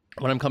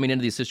I'm coming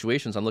into these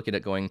situations, I'm looking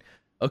at going,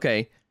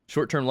 okay,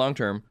 short-term,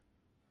 long-term,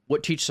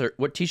 what t-shirt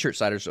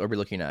sizes are we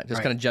looking at?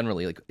 Just kind of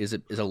generally, like, is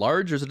it a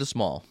large or is it a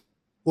small?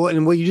 Well,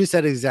 and what you just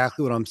said is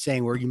exactly what I'm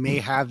saying, where you may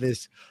have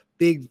this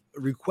big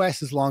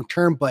request is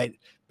long-term, but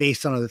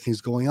based on other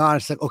things going on,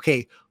 it's like,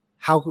 okay,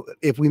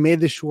 if we made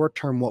this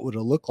short-term, what would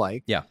it look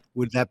like? Yeah.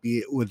 Would that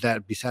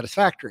be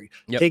satisfactory?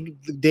 Yep.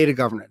 Take the data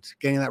governance,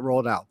 getting that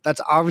rolled out.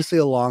 That's obviously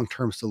a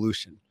long-term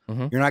solution.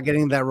 You're not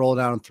getting that rolled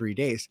out in 3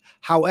 days.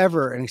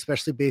 However, and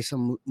especially based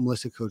on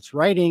Melissa Coates'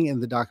 writing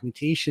and the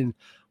documentation,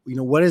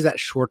 what does that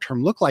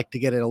short-term look like to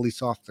get it at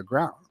least off the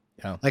ground?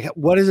 Yeah. Like,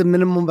 what is a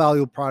minimum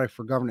valuable product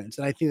for governance?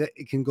 And I think that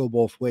it can go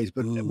both ways.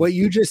 But what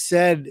you just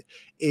said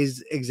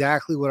is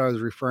exactly what I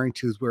was referring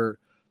to, is where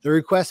the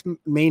request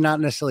may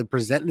not necessarily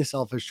present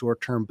itself as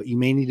short-term, but you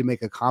may need to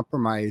make a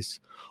compromise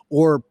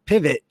or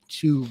pivot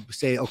to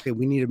say, okay,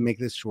 we need to make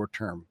this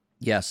short-term.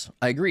 Yes,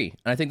 I agree.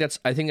 And I think that's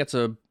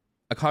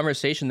a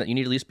conversation that you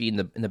need to at least be in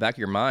the back of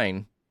your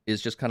mind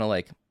is just kind of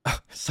like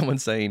someone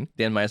saying,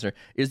 Dan Meisner,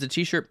 is the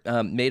t-shirt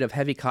made of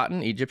heavy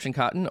cotton, Egyptian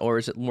cotton, or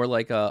is it more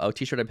like a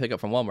t-shirt I pick up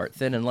from Walmart,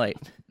 thin and light?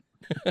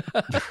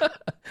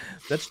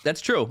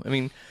 That's true. I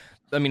mean,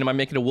 am I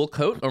making a wool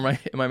coat, or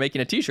am I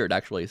making a t-shirt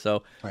actually?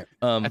 So, Right.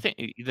 I think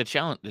the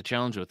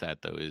challenge with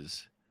that though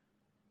is,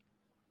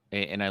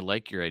 and I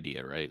like your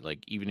idea, right?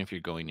 Like even if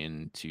you're going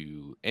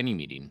into any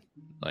meeting,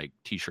 like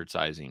t-shirt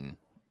sizing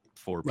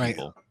for Right.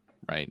 people,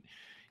 right?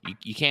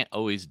 You can't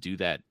always do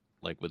that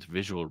like with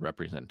visual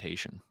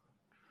representation,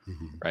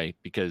 right?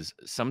 Because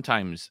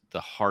sometimes the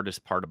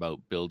hardest part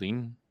about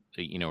building,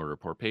 a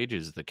report page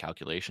is the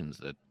calculations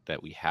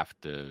that we have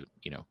to,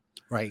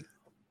 Right.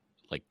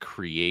 like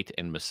create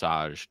and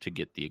massage to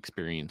get the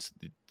experience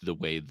the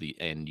way the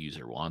end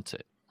user wants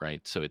it,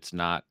 right? So it's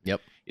not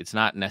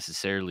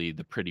necessarily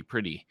the pretty.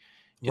 It's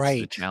the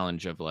Right.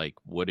 challenge of like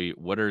what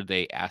are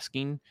they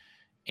asking,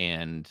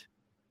 and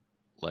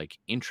like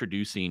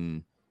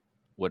introducing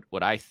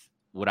what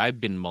I've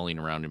been mulling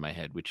around in my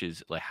head, which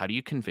is like, how do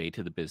you convey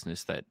to the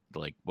business that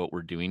like what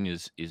we're doing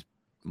is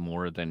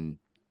more than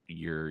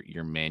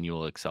your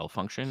manual Excel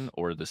function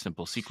or the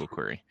simple SQL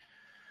query,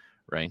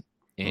 right?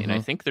 And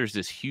I think there's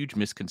this huge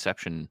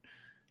misconception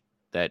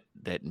that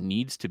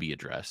needs to be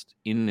addressed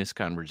in this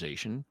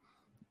conversation,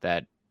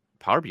 that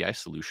Power BI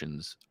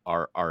solutions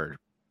are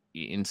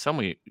in some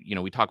way,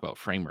 we talk about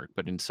framework,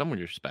 but in some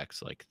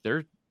respects, like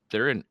they're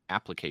an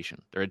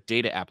application. They're a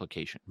data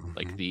application.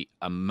 Like the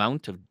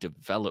amount of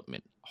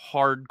development,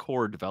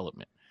 hardcore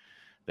development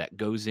that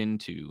goes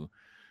into,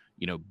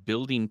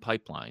 building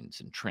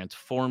pipelines and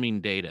transforming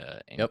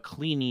data and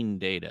cleaning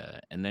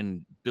data and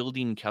then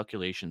building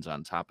calculations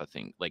on top of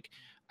things. Like,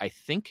 I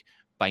think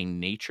by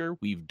nature,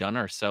 we've done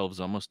ourselves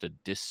almost a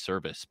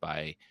disservice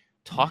by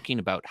talking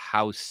about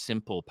how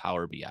simple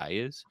Power BI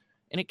is.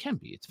 And it can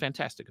be. It's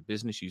fantastic. A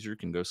business user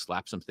can go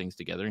slap some things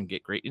together and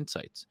get great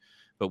insights.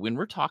 But when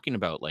we're talking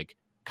about like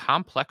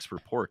complex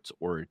reports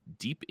or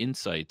deep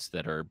insights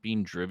that are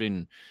being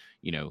driven,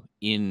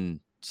 in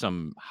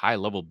some high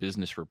level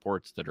business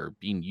reports that are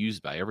being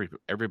used by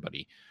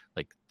everybody,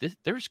 like this,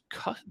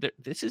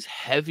 this is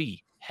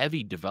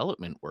heavy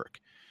development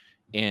work.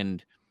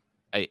 And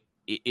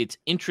it's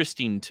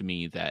interesting to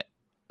me that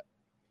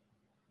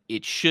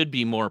it should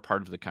be more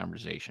part of the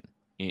conversation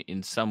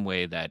in some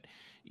way, that,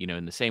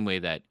 in the same way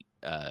that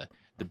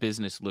the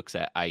business looks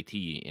at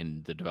IT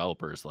and the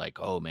developers like,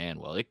 oh man,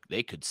 well,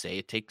 they could say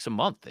it takes a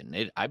month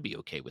and I'd be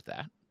okay with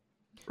that.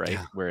 Right.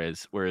 Yeah.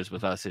 Whereas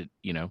with us,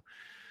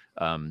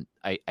 I'm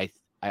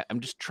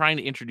just trying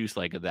to introduce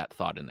like that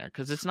thought in there,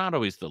 because it's not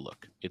always the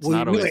look. It's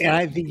not always. And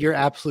I think you're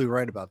absolutely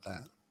right about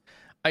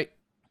that.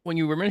 When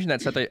you were mentioning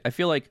that, Seth, I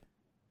feel like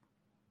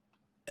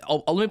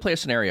let me play a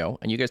scenario,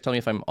 and you guys tell me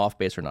if I'm off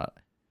base or not.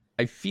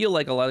 I feel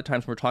like a lot of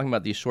times when we're talking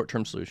about these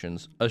short-term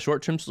solutions, a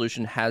short-term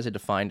solution has a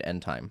defined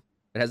end time.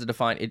 It has a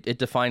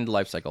defined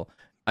life cycle.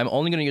 I'm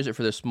only going to use it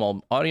for this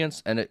small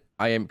audience, and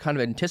I am kind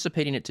of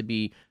anticipating it to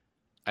be.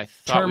 I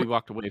thought we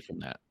walked away from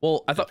that.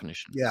 Well, I thought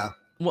definition. Yeah.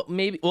 Well,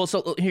 maybe. Well,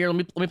 so here,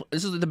 let me.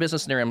 This is the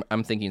business scenario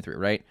I'm thinking through,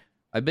 right?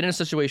 I've been in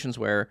situations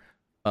where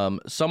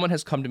someone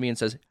has come to me and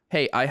says,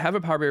 "Hey, I have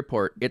a Power BI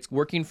report. It's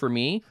working for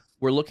me.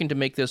 We're looking to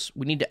make this.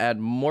 We need to add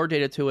more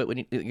data to it. We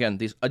need, again,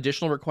 these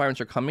additional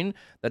requirements are coming.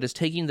 That is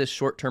taking this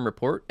short-term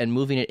report and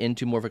moving it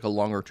into more of like a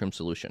longer-term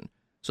solution."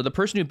 So the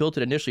person who built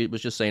it initially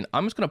was just saying,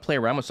 "I'm just going to play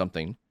around with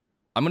something.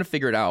 I'm going to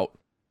figure it out.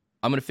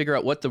 I'm going to figure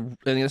out what and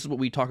this is what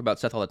we talk about,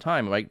 Seth, all the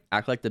time, right?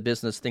 Act like the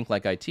business, think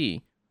like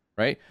IT,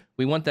 right?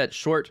 We want that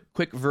short,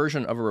 quick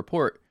version of a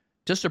report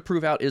just to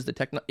prove out is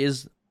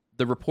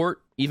the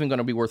report even going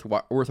to be worth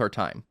our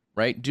time,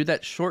 right? Do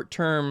that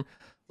short-term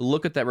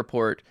look at that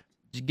report,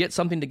 get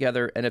something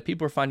together, and if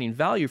people are finding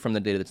value from the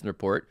data that's in the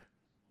report,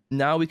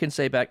 now we can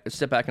step back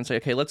and say,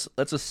 okay, let's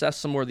assess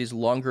some more of these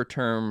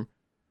longer-term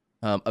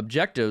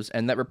objectives,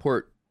 and that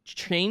report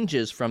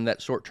changes from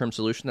that short-term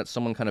solution that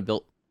someone kind of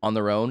built on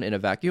their own in a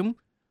vacuum.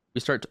 We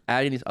start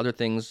adding these other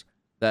things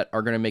that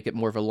are going to make it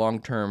more of a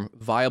long-term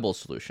viable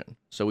solution.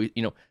 So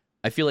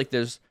I feel like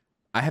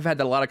I have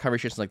had a lot of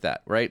conversations like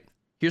that, right?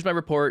 Here's my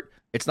report.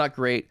 It's not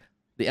great.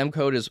 The M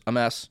code is a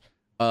mess.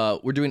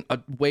 We're doing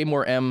way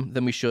more M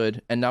than we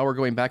should. And now we're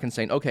going back and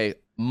saying, okay,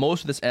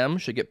 most of this M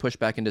should get pushed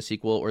back into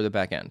SQL or the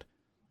back end.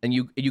 And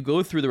you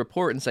go through the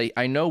report and say,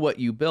 I know what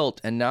you built,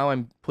 and now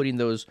I'm putting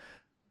those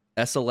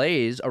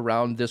SLAs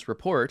around this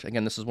report.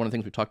 Again, this is one of the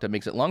things we talked about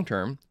makes it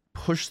long-term.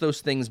 Push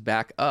those things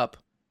back up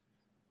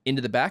into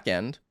the back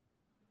end.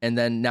 And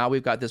then now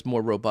we've got this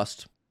more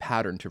robust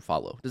pattern to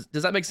follow.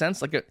 Does that make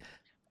sense? Like,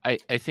 I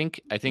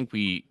think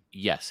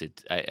yes,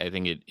 I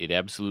think it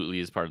absolutely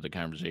is part of the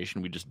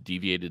conversation. We just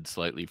deviated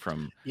slightly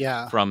from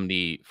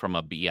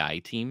a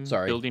BI team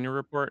building a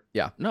report.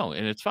 Yeah. No,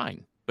 and it's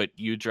fine. But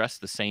you address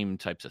the same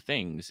types of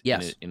things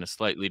in a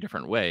slightly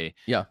different way.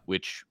 Yeah.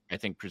 Which I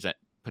think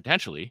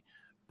potentially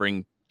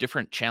bring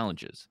different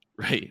challenges,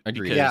 right?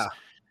 Agreed.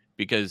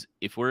 Because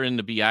if we're in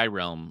the BI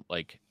realm,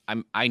 like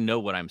I know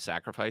what I'm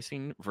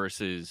sacrificing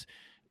versus,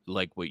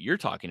 like, what you're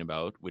talking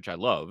about, which I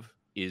love,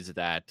 is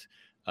that,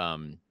 you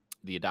know, the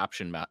the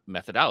adoption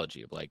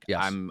methodology of like,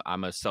 Yes.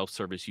 I'm a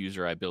self-service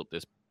user. I built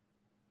this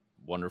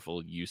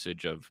wonderful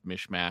usage of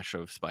mishmash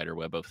of spider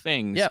web of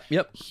things.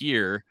 Yep.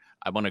 Here,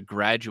 I want to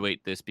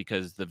graduate this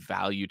because the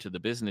value to the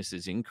business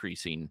is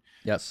increasing.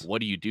 Yes. What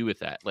do you do with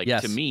that? Like,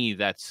 Yes. to me,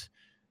 that's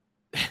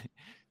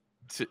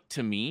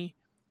to me,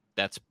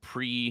 that's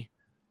pre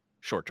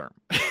short term.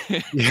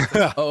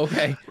 Yeah. Oh,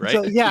 okay. Right.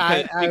 So,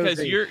 yeah, because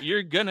agree.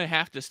 you're gonna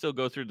have to still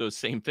go through those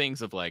same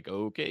things of like,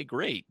 okay,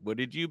 great, what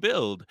did you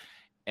build?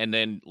 And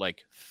then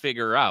like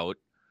figure out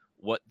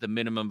what the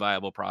minimum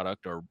viable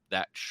product or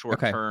that short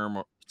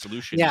term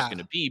solution is going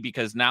to be,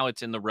 because now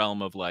it's in the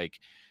realm of like,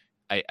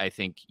 I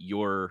think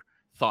your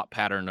thought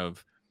pattern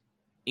of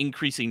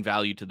increasing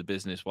value to the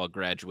business while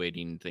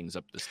graduating things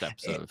up the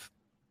steps of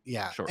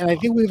and I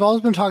think we've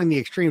always been talking the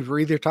extremes.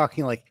 We're either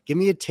talking like, give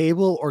me a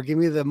table or give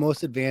me the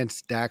most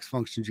advanced DAX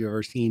functions you've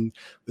ever seen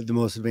with the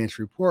most advanced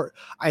report.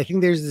 I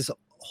think there's this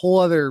whole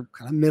other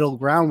kind of middle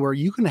ground where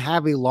you can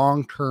have a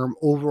long-term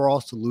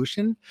overall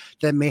solution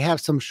that may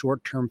have some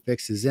short-term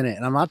fixes in it.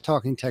 And I'm not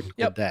talking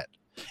technical debt.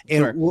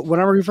 And what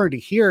I'm referring to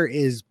here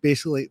is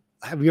basically,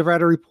 have you ever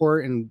had a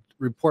report in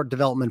report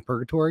development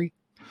purgatory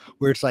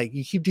where it's like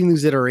you keep doing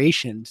these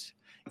iterations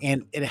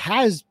and it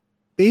has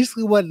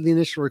basically what the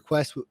initial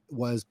request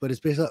was, but it's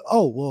basically,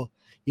 oh, well,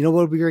 you know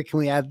what would be great? Can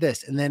we add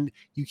this? And then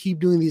you keep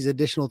doing these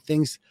additional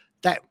things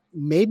that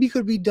maybe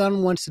could be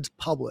done once it's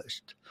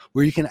published,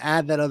 where you can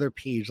add that other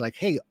page. Like,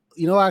 hey,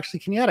 you know, actually,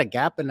 can you add a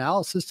gap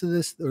analysis to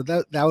this? Or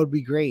that would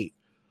be great.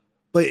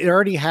 But it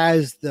already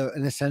has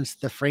in a sense,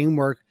 the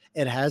framework.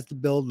 It has to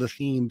build the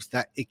themes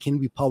that it can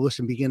be published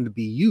and begin to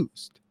be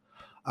used.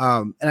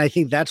 And I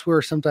think that's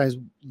where sometimes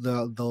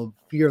the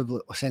fear of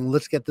saying,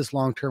 let's get this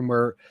long term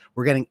where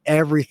we're getting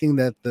everything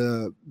that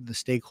the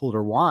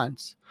stakeholder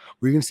wants,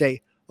 where you can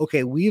say,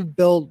 okay, we've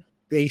built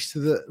based to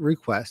the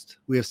request,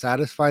 we have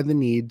satisfied the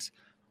needs,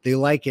 they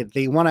like it,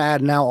 they want to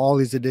add now all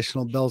these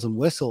additional bells and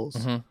whistles.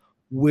 Mm-hmm.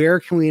 Where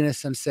can we in a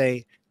sense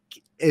say,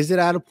 is it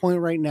at a point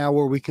right now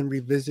where we can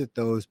revisit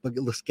those, but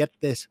let's get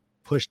this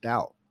pushed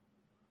out?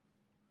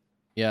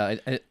 Yeah,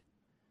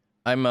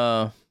 I'm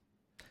oh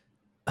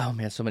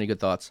man, so many good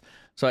thoughts.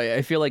 So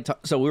I feel like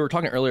so we were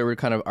talking earlier. We were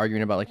kind of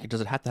arguing about like,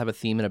 does it have to have a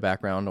theme in a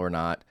background or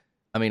not?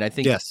 I mean, I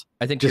think yes.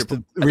 I think just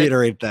to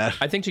reiterate that.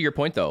 I think to your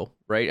point though,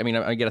 right? I mean,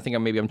 again, I think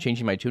I'm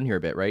changing my tune here a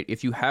bit, right?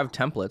 If you have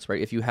templates,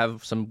 right? If you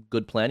have some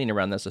good planning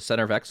around this, a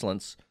center of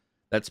excellence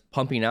that's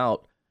pumping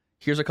out,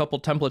 here's a couple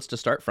templates to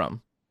start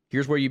from.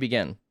 Here's where you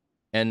begin,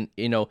 and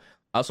you know,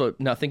 also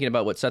now thinking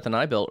about what Seth and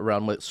I built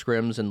around with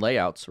scrims and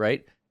layouts,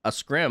 right? A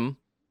scrim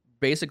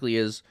basically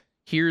is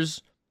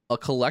here's a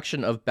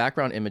collection of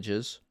background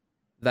images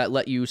that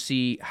let you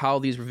see how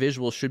these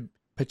visuals should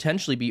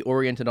potentially be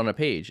oriented on a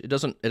page. It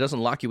doesn't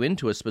lock you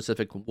into a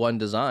specific one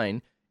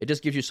design. It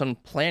just gives you some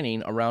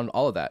planning around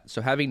all of that.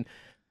 So having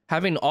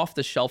off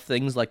the shelf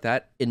things like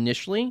that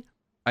initially,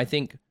 I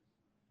think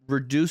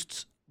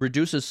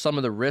reduces some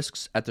of the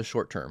risks at the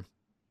short term.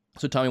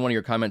 So Tommy, one of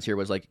your comments here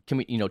was like, can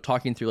we,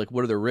 talking through like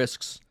what are the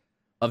risks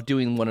of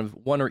doing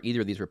one or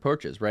either of these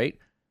approaches, right?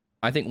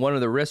 I think one of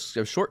the risks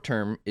of short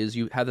term is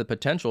you have the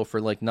potential for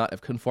like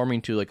not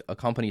conforming to like a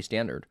company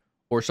standard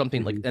or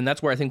something like, and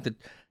that's where I think that,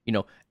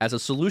 as a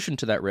solution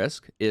to that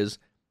risk is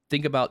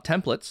think about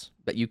templates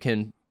that you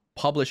can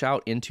publish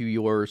out into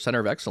your center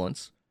of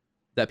excellence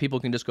that people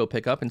can just go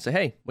pick up and say,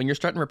 hey, when you're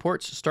starting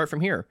reports, start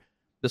from here.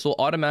 This will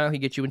automatically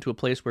get you into a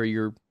place where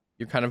you're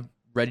kind of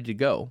ready to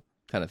go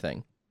kind of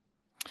thing.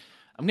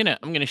 I'm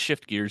gonna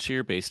shift gears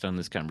here based on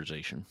this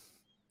conversation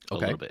a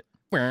little bit.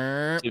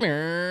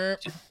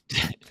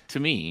 To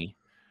me,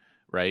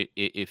 right,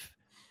 if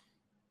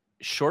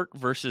short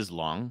versus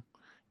long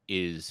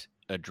is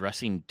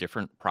addressing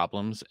different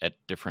problems at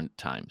different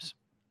times.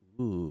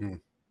 Ooh.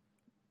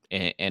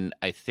 And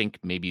I think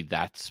maybe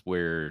that's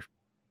where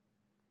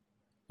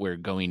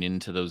going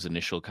into those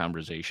initial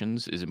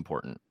conversations is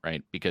important,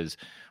 right? Because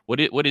what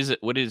is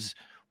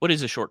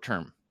a short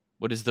term?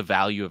 What is the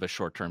value of a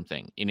short term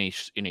thing? In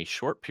a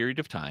short period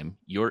of time,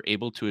 you're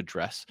able to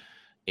address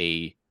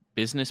a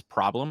business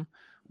problem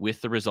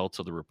with the results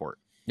of the report.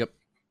 Yep.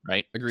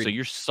 Right. Agreed. So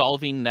you're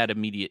solving that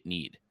immediate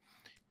need.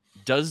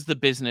 Does the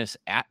business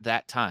at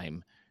that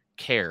time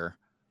care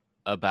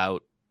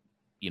about,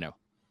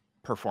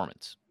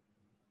 performance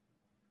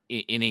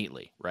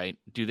innately, right?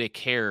 Do they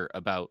care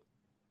about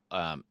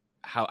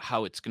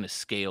how it's going to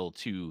scale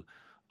to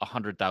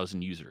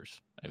 100,000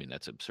 users? I mean,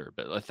 that's absurd,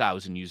 but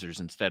 1,000 users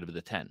instead of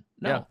the 10.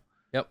 No, yeah.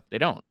 Yep. They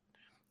don't.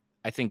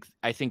 I think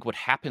what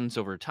happens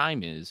over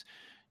time is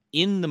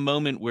in the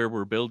moment where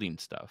we're building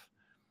stuff,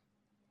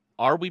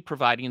 are we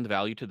providing the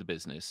value to the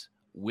business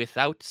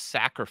without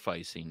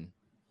sacrificing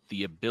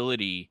the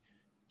ability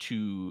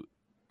to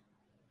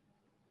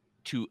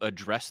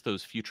address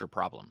those future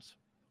problems,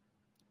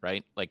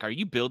 right? Like, are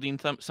you building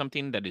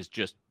something that is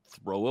just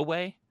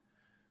throwaway?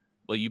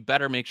 Well, you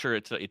better make sure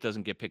it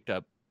doesn't get picked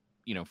up,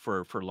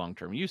 for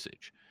long-term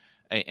usage.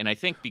 And I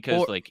think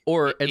because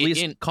or at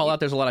least call out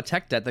there's a lot of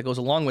tech debt that goes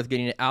along with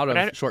getting it out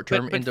of short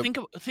term. But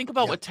think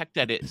about what tech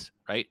debt is,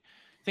 right?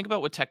 think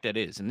about what tech debt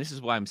is, and this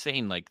is why I'm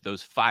saying like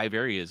those 5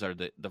 areas are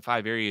the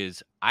 5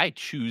 areas I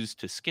choose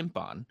to skimp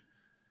on.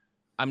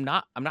 I'm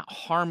not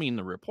harming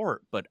the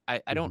report, but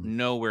I don't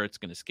know where it's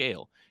going to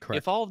scale. Correct.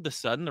 If all of a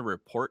sudden the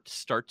report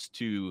starts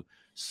to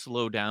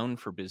slow down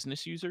for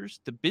business users,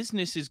 the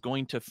business is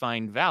going to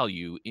find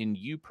value in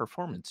you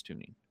performance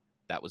tuning.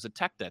 That was a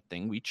tech debt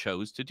thing we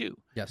chose to do.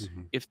 Yes.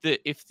 If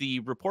the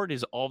report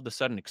is all of a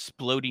sudden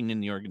exploding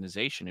in the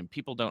organization and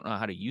people don't know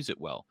how to use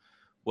it well,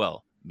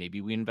 maybe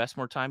we invest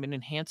more time in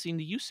enhancing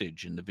the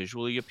usage and the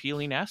visually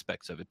appealing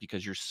aspects of it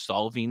because you're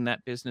solving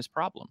that business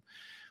problem.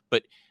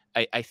 But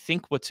I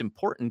think what's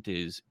important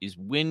is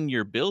when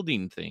you're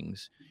building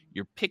things,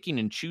 you're picking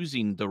and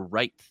choosing the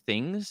right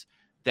things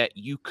that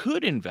you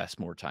could invest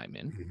more time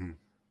in,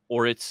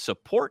 or it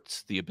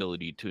supports the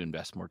ability to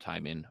invest more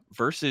time in,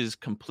 versus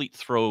complete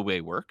throwaway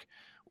work,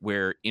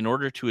 where in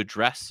order to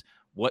address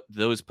what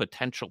those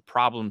potential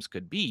problems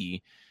could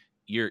be,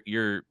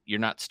 you're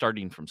not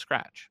starting from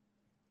scratch.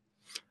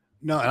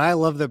 No, and I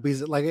love that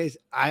because like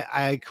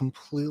I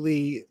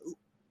completely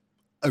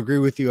agree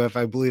with you, if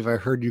I believe I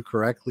heard you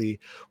correctly,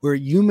 where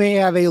you may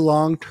have a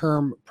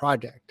long-term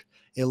project,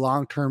 a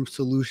long-term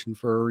solution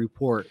for a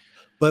report,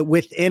 but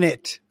within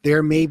it,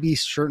 there may be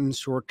certain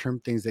short-term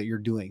things that you're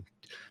doing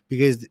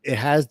because it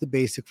has the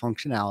basic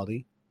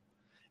functionality.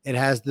 It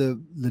has the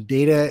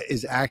data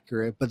is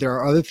accurate, but there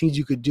are other things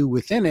you could do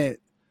within it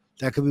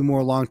that could be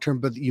more long-term,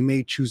 but you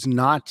may choose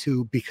not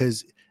to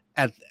because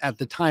at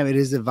the time it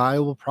is a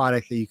valuable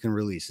product that you can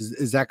release.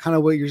 Is that kind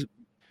of what you're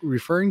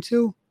referring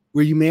to?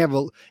 Where you may have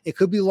it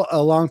could be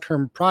a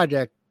long-term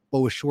project,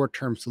 but with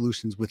short-term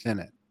solutions within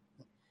it.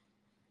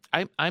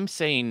 I'm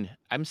saying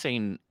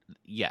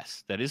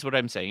yes, that is what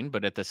I'm saying.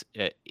 But at this,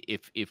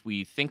 if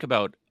we think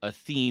about a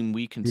theme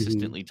we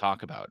consistently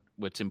talk about,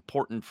 what's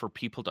important for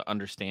people to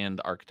understand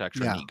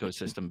architecture and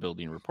ecosystem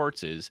building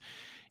reports is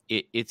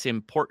it's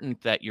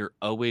important that you're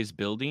always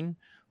building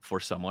for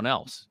someone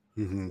else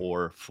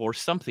or for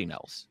something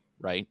else,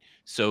 right?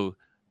 So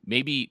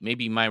maybe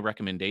my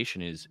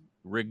recommendation is,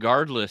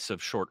 regardless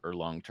of short or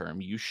long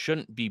term, you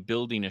shouldn't be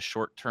building a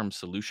short term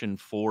solution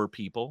for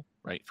people,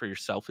 right? For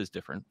yourself is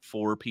different.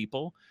 For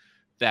people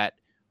that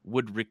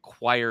would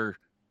require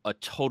a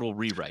total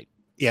rewrite.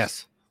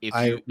 Yes. If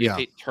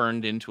it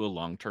turned into a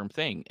long term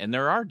thing. And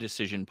there are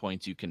decision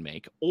points you can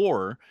make,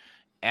 or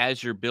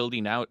as you're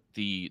building out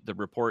the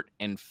report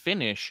and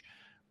finish,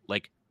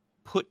 like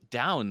put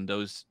down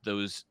those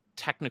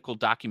technical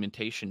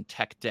documentation,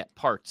 tech debt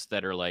parts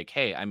that are like,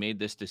 hey, I made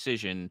this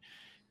decision.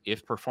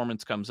 If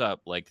performance comes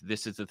up, like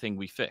this is the thing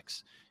we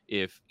fix.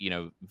 If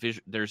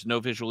there's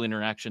no visual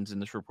interactions in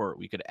this report,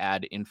 we could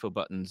add info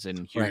buttons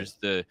and here's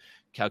the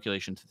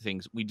calculations of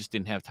things. We just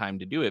didn't have time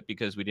to do it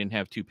because we didn't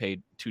have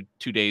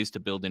two days to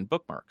build in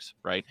bookmarks,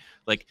 right?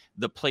 Like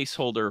the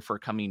placeholder for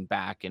coming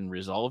back and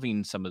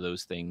resolving some of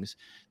those things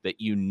that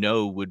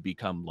would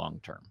become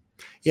long term.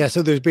 Yeah,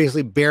 so there's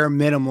basically bare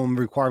minimum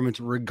requirements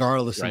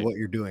regardless of what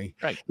you're doing.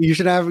 Right. You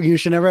should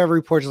never have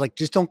reports like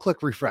just don't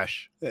click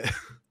refresh.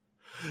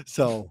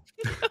 So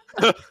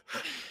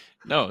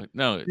no,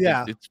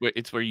 yeah,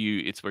 it's where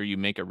you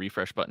make a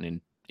refresh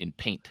button in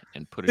Paint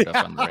and put it up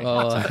on the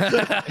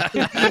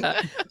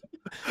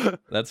right.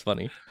 That's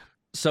funny.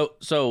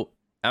 So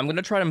I'm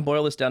gonna try to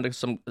boil this down to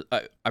some.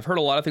 I've heard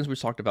a lot of things we've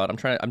talked about.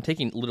 I'm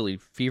taking literally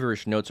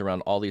feverish notes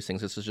around all these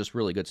things. This is just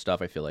really good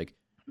stuff, I feel like.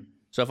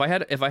 So if I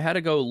had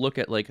to go look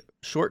at like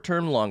short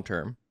term, long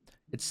term,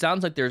 it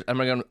sounds like I'm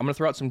gonna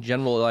throw out some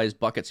generalized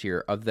buckets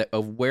here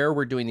of where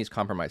we're doing these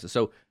compromises.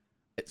 So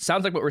it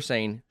sounds like what we're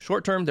saying,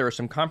 short term, there are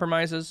some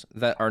compromises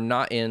that are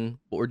not in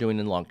what we're doing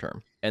in long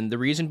term. And the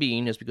reason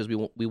being is because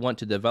we want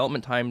the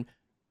development time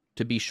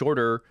to be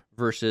shorter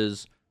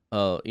versus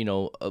a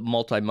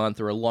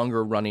multi-month or a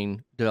longer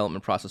running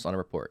development process on a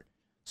report.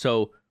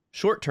 So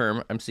short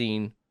term,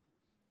 we're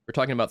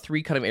talking about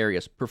 3 kind of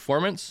areas: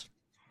 performance,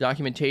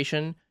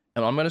 documentation,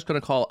 and I'm just going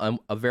to call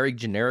a very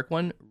generic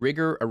one,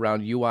 rigor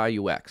around UI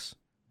UX.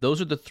 Those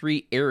are the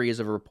 3 areas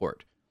of a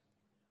report.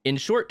 In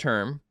short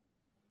term,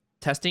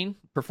 testing,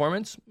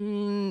 performance,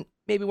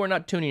 maybe we're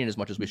not tuning it as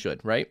much as we should,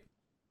 right?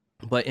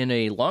 But in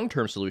a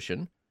long-term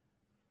solution,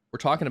 we're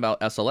talking about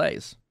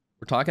SLAs.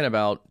 We're talking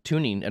about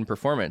tuning and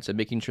performance and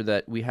making sure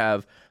that we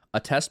have a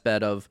test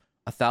bed of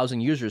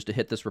 1,000 users to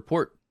hit this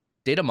report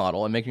data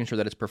model and making sure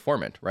that it's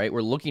performant, right?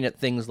 We're looking at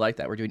things like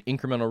that. We're doing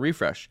incremental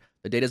refresh.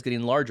 The data is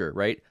getting larger,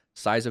 right?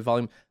 Size of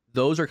volume.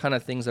 Those are kind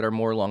of things that are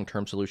more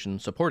long-term solution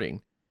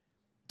supporting.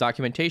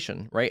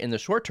 Documentation, right? In the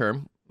short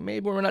term,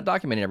 maybe we're not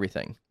documenting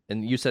everything.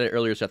 And you said it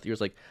earlier, Seth, you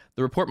was like,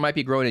 the report might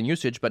be growing in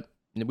usage, but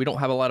we don't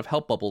have a lot of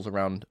help bubbles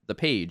around the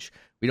page.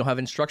 We don't have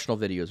instructional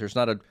videos. There's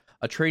not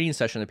a training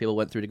session that people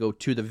went through to go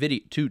to the video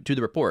to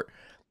the report.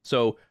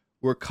 So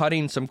we're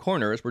cutting some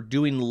corners. We're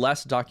doing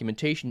less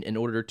documentation in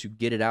order to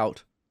get it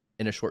out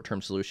in a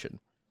short-term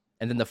solution.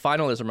 And then the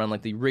final is around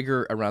like the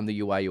rigor around the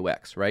UI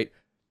UX, right?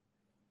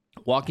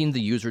 Walking the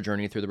user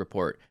journey through the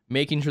report,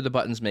 making sure the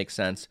buttons make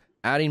sense,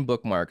 adding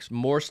bookmarks,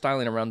 more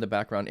styling around the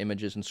background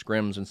images and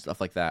scrims and stuff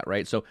like that,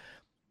 right? So,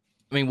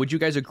 I mean, would you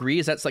guys agree?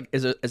 Is that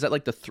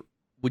like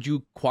would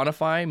you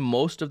quantify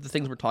most of the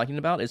things we're talking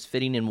about as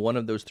fitting in one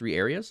of those three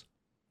areas?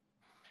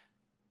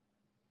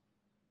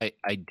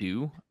 I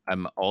do.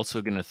 I'm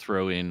also going to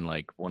throw in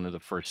like one of the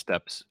first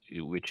steps,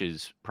 which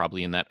is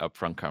probably in that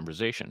upfront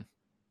conversation,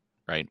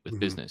 right, with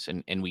business,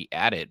 and we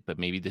add it, but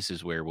maybe this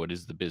is where, what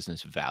is the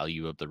business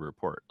value of the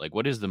report? Like,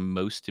 what is the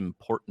most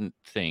important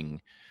thing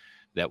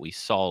that we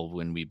solve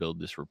when we build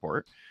this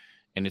report?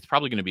 And it's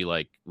probably going to be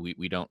like,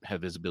 we don't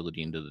have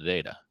visibility into the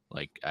data.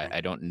 Like,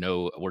 I don't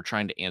know. We're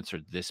trying to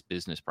answer this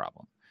business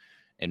problem.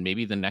 And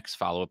maybe the next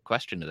follow-up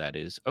question to that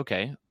is,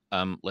 okay,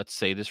 let's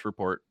say this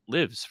report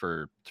lives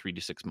for 3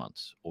 to 6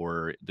 months,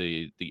 or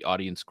the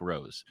audience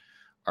grows.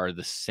 Are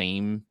the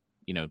same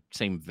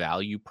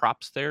value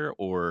props there,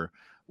 or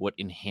what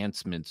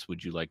enhancements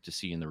would you like to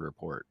see in the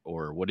report,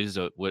 or what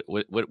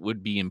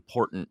would be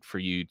important for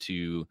you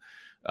to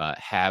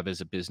have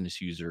as a business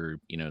user,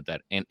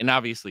 that, and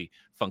obviously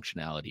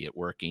functionality at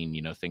working,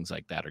 things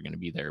like that are going to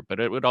be there, but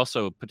it would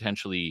also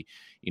potentially,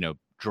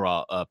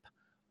 draw up,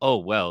 oh,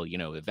 well,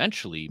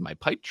 eventually my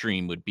pipe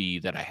dream would be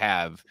that I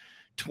have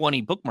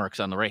 20 bookmarks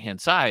on the right hand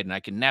side and I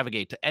can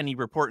navigate to any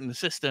report in the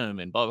system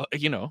and blah,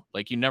 blah,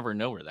 like, you never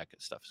know where that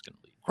good stuff is going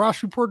to lead.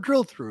 Cross report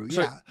drill through.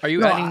 So Yeah. are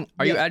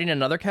you adding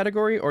another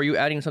category, or are you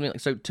adding something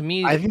like, so to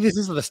me, I think this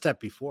is the step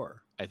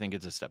before. I think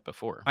it's a step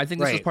before. I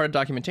think this is part of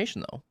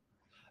documentation though.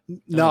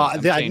 No, I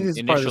I'm think saying this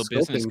is part of initial the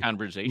business scoping.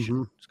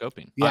 conversation,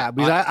 scoping. Yeah,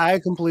 because I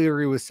completely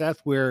agree with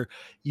Seth, where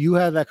you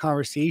have that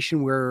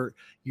conversation where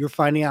you're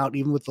finding out,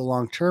 even with the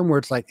long term, where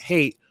it's like,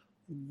 hey,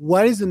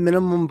 what is the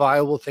minimum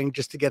viable thing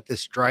just to get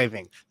this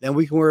driving? Then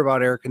we can worry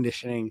about air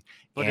conditioning.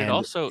 But it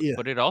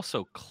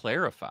also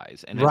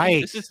clarifies, and right. I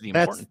think this is the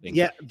important thing.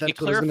 Yeah, that's it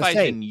clarifies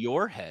in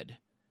your head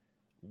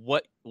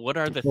what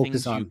are the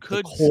things you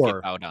could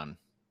skip out on.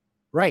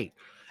 Right.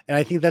 And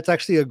I think that's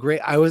actually a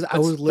great. Hold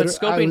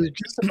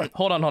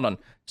on.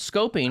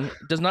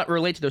 Scoping does not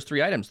relate to those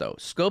three items, though.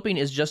 Scoping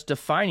is just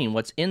defining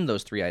what's in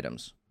those three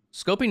items.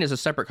 Scoping is a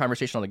separate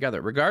conversation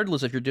altogether.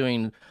 Regardless if you're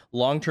doing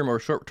long-term or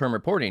short-term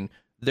reporting,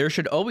 there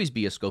should always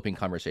be a scoping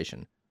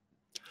conversation.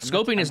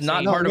 Scoping is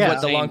not part of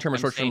what the long-term or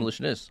short-term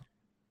solution is.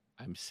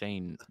 I'm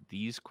saying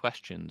these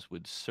questions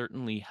would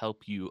certainly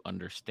help you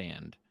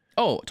understand.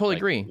 Oh, totally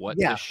agree. What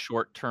the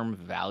short-term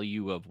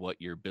value of what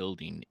you're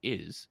building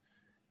is,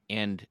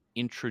 and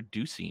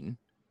introducing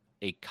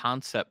a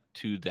concept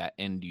to that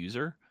end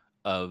user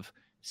of,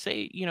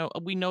 say,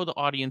 we know the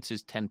audience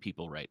is 10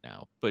 people right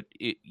now, but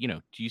do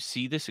you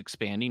see this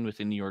expanding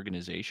within the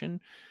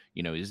organization?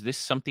 Is this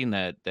something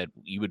that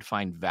you would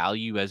find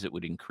value as it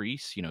would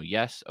increase?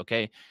 Yes.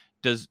 Okay.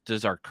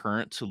 Does our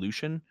current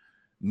solution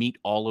meet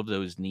all of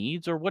those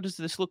needs, or what does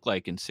this look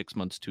like in 6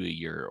 months to a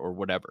year, or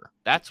whatever?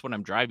 That's what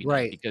I'm driving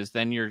at, because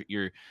then you're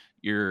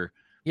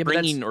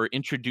bringing or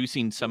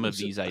introducing some of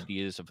these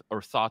ideas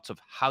or thoughts of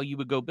how you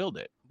would go build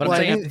it. But I'm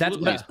saying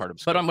that's part of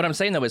scoping. But what I'm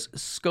saying though is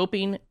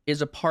scoping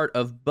is a part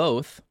of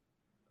both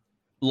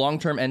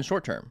long-term and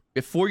short-term.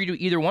 Before you do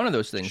either one of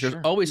those things, there's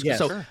always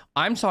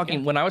I'm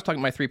talking when I was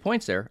talking my 3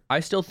 points there, I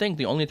still think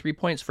the only 3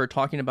 points for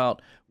talking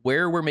about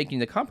where we're making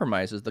the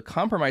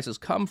compromises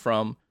come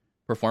from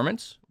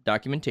performance,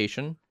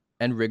 documentation,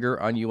 and rigor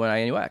on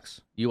UI and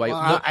UX.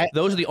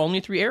 Those are the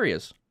only three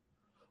areas.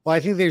 Well, I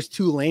think there's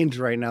two lanes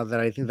right now that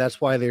I think that's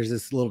why there's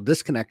this little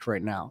disconnect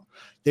right now.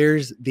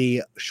 There's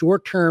the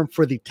short term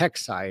for the tech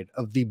side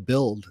of the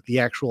build, the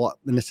actual,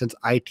 in a sense,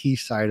 IT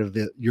side of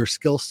your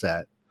skill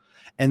set.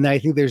 And I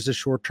think there's the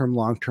short term,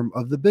 long term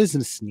of the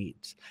business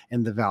needs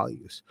and the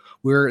values,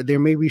 where there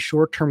may be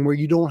short term where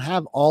you don't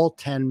have all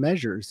 10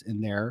 measures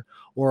in there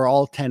or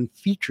all 10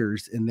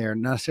 features in there,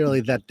 not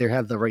necessarily that they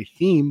have the right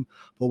theme,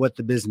 but what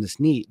the business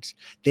needs.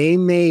 They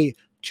may,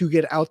 to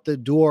get out the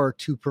door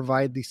to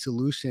provide the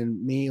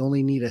solution, may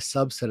only need a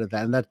subset of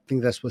that. And I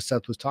think that's what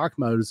Seth was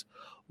talking about, is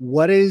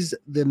what is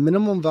the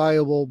minimum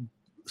viable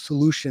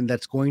solution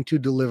that's going to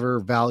deliver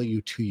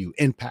value to you,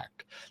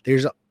 impact.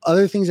 There's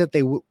other things that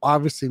they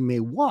obviously may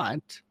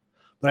want,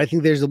 but I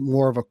think there's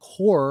more of a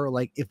core.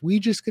 Like, if we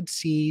just could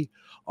see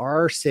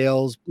our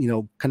sales,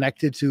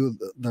 connected to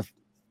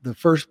the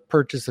first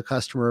purchase a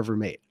customer ever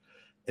made,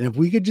 and if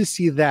we could just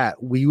see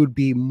that, we would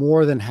be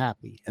more than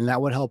happy, and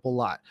that would help a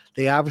lot.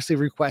 They obviously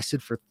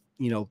requested for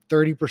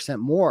 30%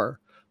 more,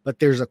 but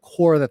there's a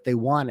core that they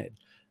wanted.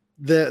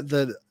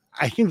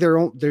 I think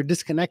they're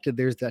disconnected.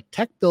 There's that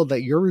tech build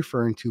that you're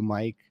referring to,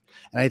 Mike,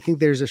 and I think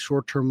there's a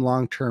short-term,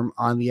 long-term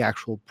on the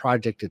actual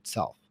project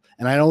itself.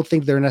 And I don't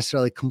think they're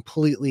necessarily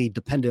completely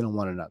dependent on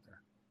one another.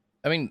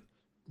 I mean,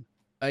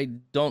 I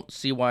don't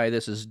see why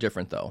this is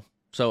different though.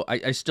 So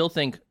I still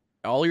think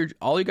all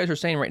you guys are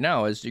saying right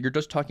now is you're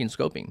just talking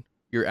scoping.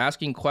 You're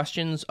asking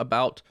questions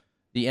about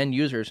the end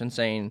users and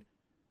saying,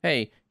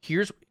 hey,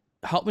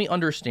 help me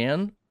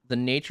understand the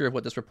nature of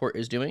what this report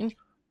is doing.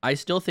 I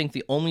still think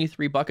the only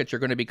three buckets you're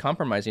going to be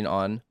compromising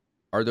on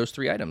are those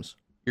three items.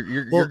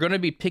 You're going to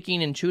be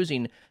picking and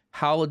choosing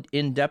how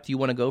in depth you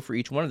want to go for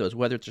each one of those,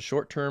 whether it's a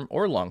short term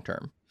or long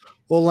term.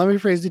 Well, let me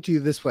phrase it to you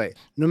this way.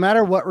 No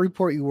matter what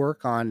report you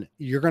work on,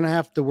 you're going to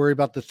have to worry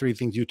about the three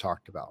things you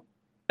talked about.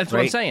 That's right?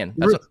 what I'm saying.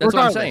 That's what I'm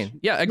Regardless. saying.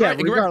 Yeah, Yeah,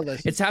 correct.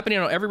 regardless. It's happening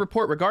on every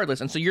report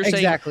regardless. And so you're saying,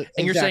 Exactly.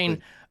 and you're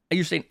exactly.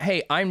 saying,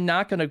 hey, I'm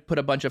not going to put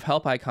a bunch of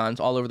help icons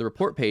all over the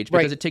report page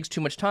because Right. it takes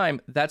too much time.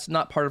 That's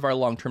not part of our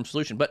long-term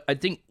solution. But I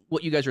think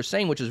what you guys are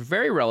saying, which is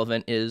very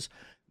relevant, is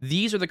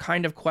these are the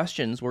kind of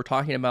questions we're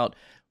talking about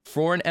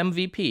for an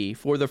MVP,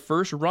 for the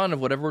first run of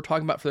whatever we're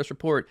talking about for this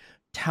report.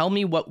 Tell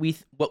me what we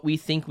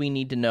think we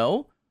need to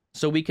know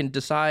so we can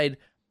decide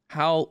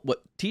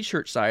what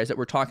t-shirt size that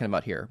we're talking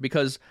about here.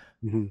 Because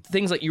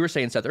things like you were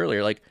saying, Seth,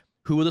 earlier, like,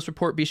 who will this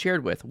report be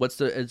shared with? What's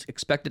the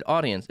expected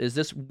audience? Is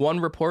this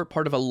one report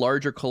part of a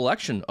larger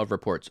collection of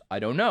reports? I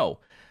don't know,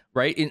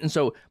 right? And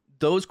so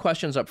those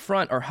questions up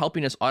front are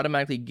helping us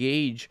automatically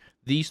gauge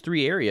these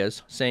three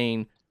areas,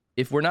 saying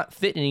if we're not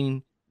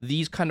fitting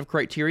these kind of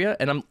criteria,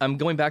 and I'm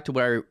going back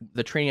to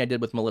the training I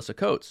did with Melissa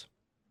Coates.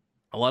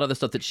 A lot of the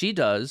stuff that she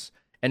does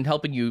and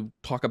helping you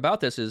talk about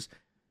this is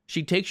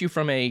she takes you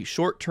from a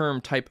short-term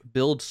type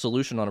build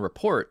solution on a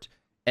report,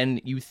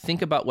 and you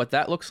think about what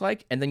that looks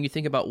like, and then you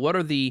think about what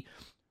are the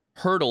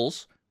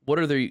hurdles, what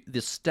are the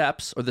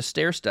steps or the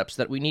stair steps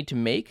that we need to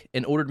make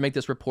in order to make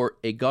this report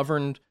a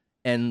governed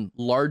and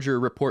larger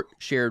report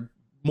shared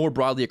more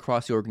broadly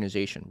across the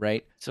organization,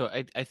 right? So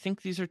I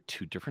think these are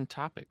two different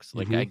topics.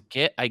 Like I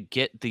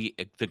get the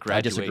graduation.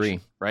 I disagree.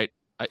 Right?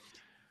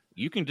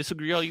 You can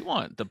disagree all you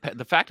want.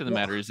 The fact of the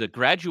matter is that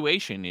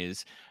graduation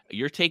is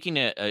you're taking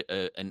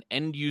an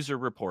end user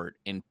report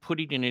and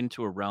putting it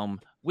into a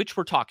realm which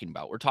we're talking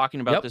about. We're talking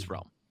about this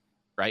realm,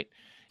 right?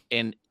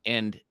 And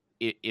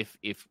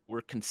if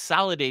we're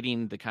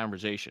consolidating the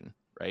conversation,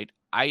 right?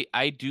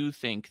 I do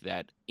think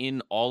that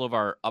in all of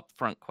our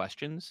upfront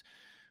questions,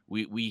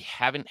 we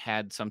haven't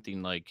had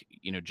something like,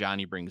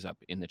 Johnny brings up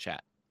in the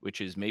chat, which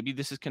is maybe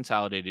this is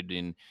consolidated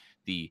in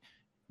the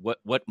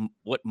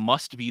what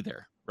must be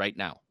there right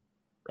now,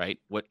 right?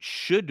 What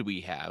should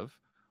we have?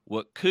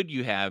 What could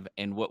you have?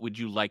 And what would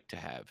you like to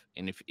have?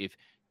 And if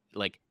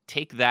like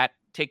take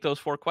those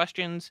 4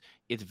 questions,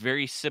 it's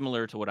very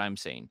similar to what I'm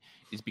saying,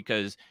 is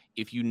because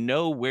if you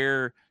know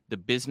where the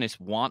business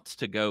wants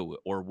to go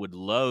or would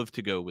love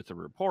to go with the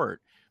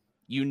report,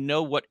 you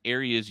know what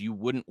areas you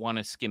wouldn't want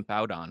to skimp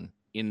out on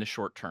in the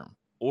short term,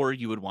 or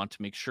you would want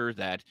to make sure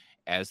that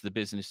as the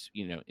business,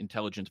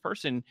 intelligence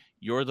person,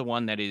 you're the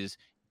one that is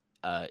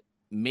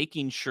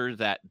making sure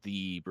that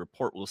the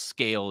report will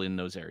scale in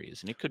those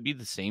areas. And it could be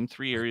the same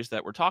 3 areas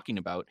that we're talking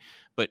about,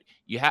 but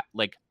you have,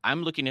 like,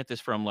 I'm looking at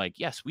this from like,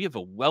 yes, we have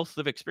a wealth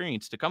of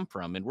experience to come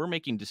from, and we're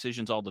making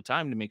decisions all the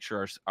time to make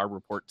sure our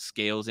report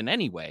scales in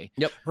any way.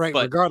 Yep. Right.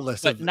 But,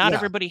 regardless. but not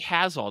everybody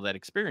has all that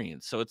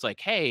experience. So it's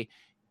like, hey,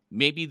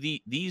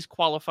 maybe these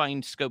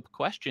qualifying scope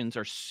questions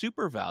are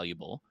super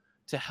valuable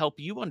to help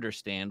you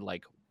understand,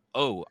 like,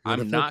 oh,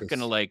 I'm not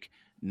going to like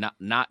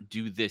not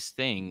do this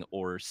thing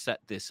or set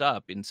this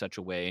up in such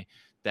a way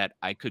that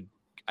I could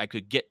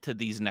get to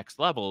these next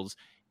levels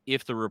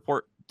if the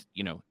report,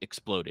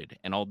 exploded,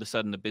 and all of a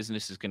sudden the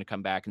business is going to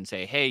come back and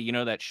say, hey,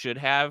 that should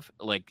have,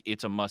 like,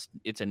 it's a must,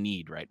 it's a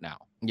need right now.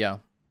 Yeah.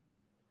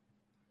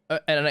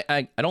 And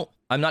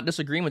I'm not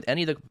disagreeing with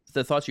any of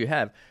the thoughts you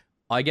have.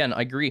 Again,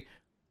 I agree.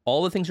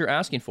 All the things you're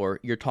asking for,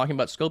 you're talking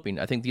about scoping.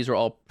 I think these are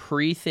all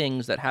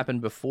things that happen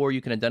before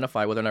you can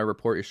identify whether or not a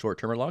report is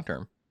short-term or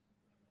long-term.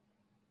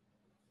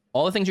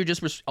 All the things you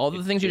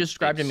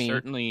described to me.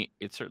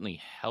 It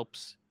certainly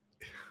helps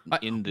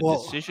in the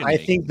decision. I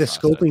think the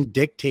scoping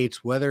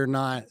dictates whether or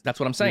not that's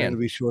what I'm saying. To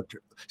be short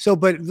term. So,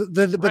 but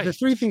the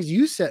 3 things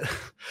you said,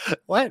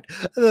 what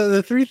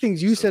the 3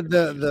 things you said,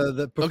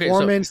 the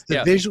performance,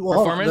 the visual,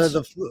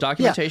 performance,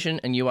 documentation,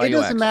 and UI. It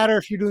doesn't matter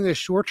if you're doing a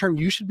short term.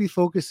 You should be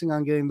focusing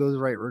on getting those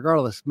right,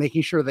 regardless.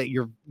 Making sure that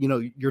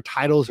your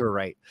titles are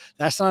right.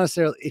 That's not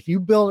necessarily if you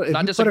build.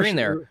 Not disagreeing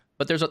there.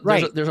 But there's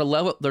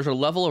a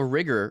level of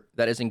rigor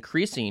that is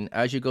increasing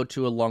as you go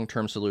to a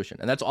long-term solution.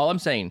 And that's all I'm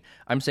saying.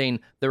 I'm saying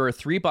there are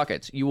 3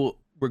 buckets. You will,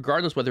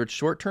 regardless whether it's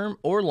short-term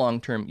or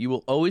long-term, you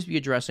will always be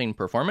addressing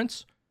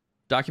performance,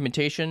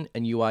 documentation,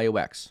 and UI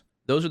UX.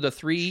 Those are the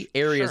 3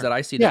 areas that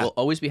I see that will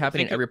always be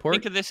happening in every report.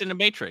 Think of this in a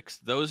matrix.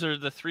 Those are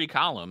the 3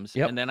 columns.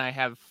 Yep. And then I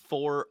have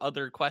 4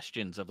 other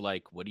questions of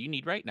like, what do you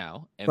need right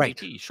now?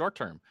 MVP,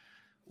 short-term.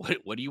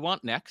 What do you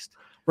want next?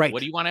 Right. What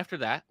do you want after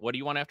that? What do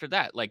you want after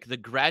that? Like, the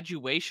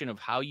graduation of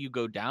how you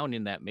go down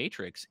in that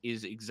matrix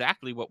is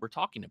exactly what we're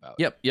talking about.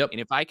 Yep.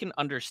 And if I can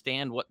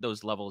understand what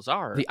those levels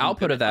are, the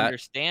output of that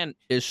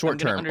is short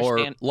term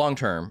or long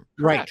term.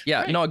 Right.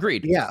 Yeah. No,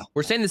 agreed. Yeah.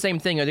 We're saying the same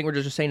thing. I think we're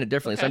just saying it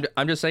differently. Okay. So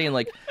I'm just saying,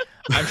 like,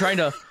 I'm trying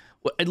to.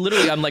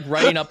 Literally, I'm like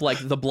writing up like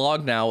the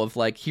blog now of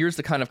like, here's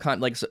the kind of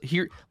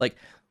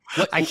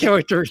what I can't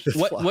wait to read this.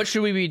 What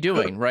should we be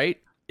doing, right?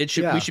 We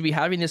should be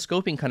having this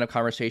scoping kind of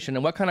conversation,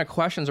 and what kind of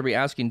questions are we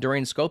asking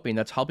during scoping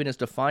that's helping us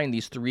define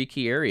these 3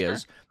 key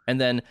areas,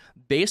 and then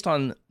based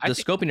on the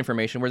scoping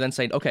information, we're then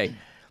saying, okay,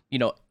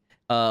 the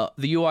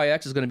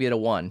UIX is going to be at a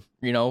 1,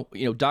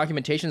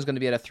 documentation is going to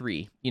be at a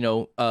 3,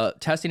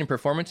 testing and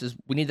performance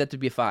we need that to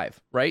be a 5,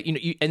 right? And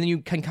then you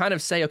can kind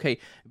of say, okay,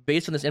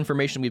 based on this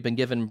information we've been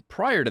given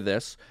prior to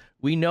this,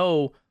 we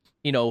know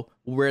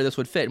where this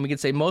would fit. And we could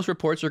say most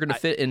reports are going to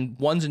fit in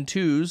 1s and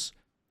 2s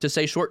to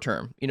say short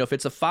term. If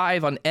it's a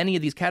 5 on any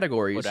of these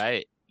categories,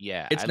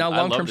 it's now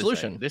long-term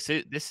solution. This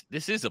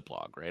is a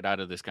blog right out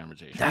of this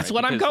conversation. That's right?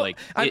 what I'm going.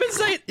 I've been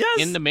saying, yes.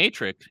 In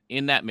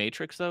that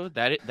matrix though,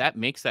 that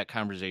makes that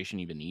conversation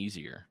even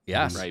easier.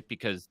 Yes. Right.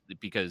 Because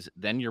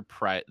then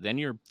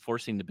you're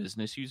forcing the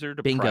business user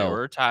to Bingo.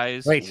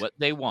 prioritize what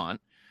they want.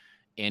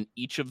 And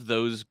each of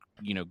those,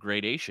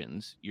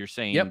 gradations, you're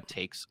saying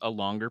takes a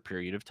longer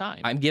period of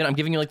time. I'm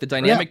giving you like the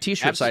dynamic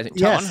T-shirt sizing.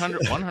 Yes.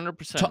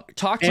 100%.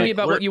 Talk to me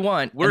about what you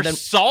want. We're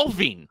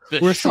solving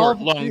the short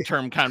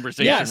long-term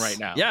conversation right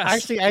now. Yes.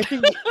 Actually, I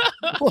think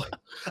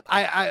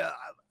I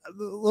a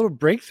little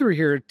breakthrough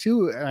here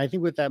too. And I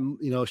think with that,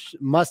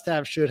 must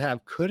have, should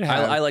have, could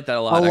have. I like that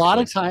a lot. Because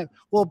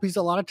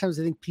a lot of times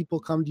I think people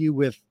come to you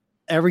with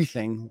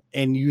everything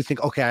and you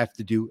think, okay, I have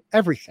to do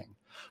everything.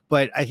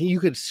 But I think you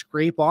could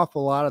scrape off a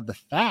lot of the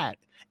fat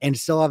and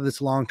still have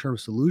this long-term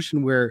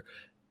solution where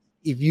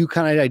if you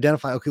kind of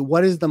identify, okay,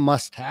 what is the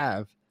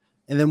must-have?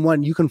 And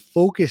then you can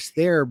focus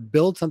there,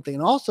 build something.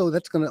 And also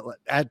that's going to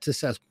add to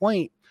Seth's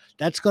point.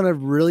 That's going to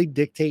really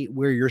dictate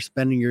where you're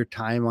spending your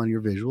time on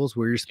your visuals,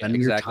 where you're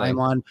spending your time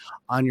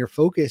on your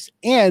focus.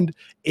 And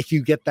if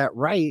you get that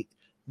right,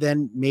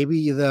 then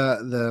maybe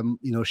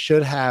the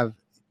should have,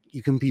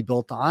 you can be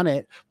built on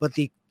it, but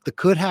the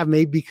could have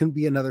maybe can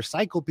be another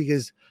cycle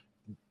because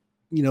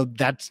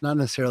that's not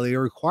necessarily a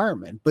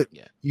requirement, but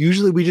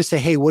usually we just say,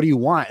 hey, what do you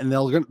want? And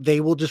they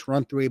will just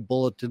run through a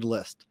bulleted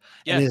list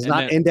and it's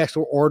not indexed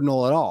or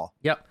ordinal at all.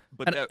 Yep.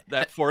 But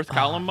that fourth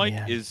column, Mike,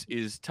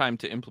 is time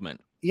to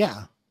implement.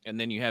 Yeah. And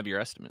then you have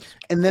your estimates.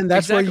 And then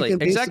that's where you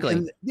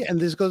can and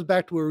this goes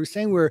back to where we're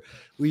saying where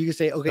you can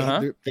say,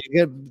 okay,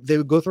 they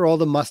would go through all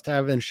the must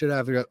have and should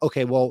have.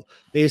 Okay, well,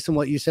 based on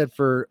what you said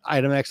for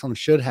item X on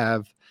should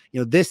have,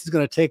 this is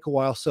going to take a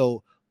while.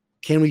 So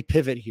can we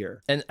pivot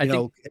here? And I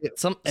think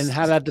and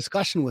have that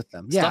discussion with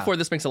them. Stuff where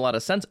this makes a lot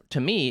of sense to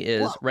me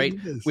is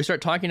we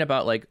start talking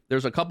about like,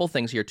 there's a couple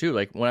things here too.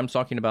 Like when I'm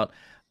talking about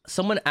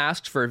someone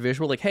asks for a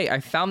visual, like, hey, I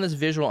found this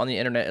visual on the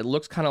internet. It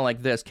looks kind of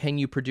like this. Can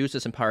you produce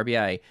this in Power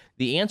BI?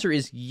 The answer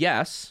is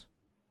yes,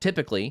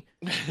 typically,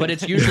 but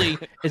it's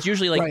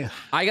usually like,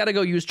 I got to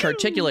go use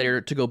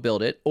Charticulator to go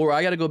build it, or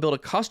I got to go build a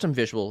custom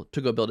visual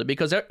to go build it.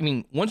 Because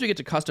once we get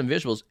to custom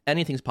visuals,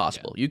 anything's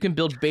possible. You can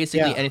build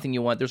basically anything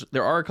you want.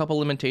 There are a couple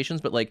limitations,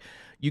 but like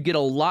you get a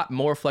lot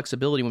more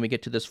flexibility when we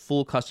get to this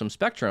full custom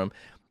spectrum.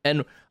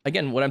 And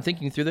again, what I'm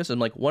thinking through this, and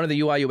like one of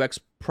the UI UX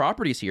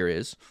properties here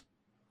is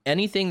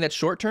anything that's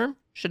short term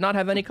should not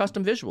have any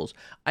custom visuals.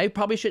 I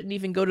probably shouldn't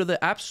even go to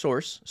the app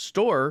source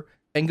store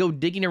and go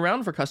digging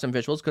around for custom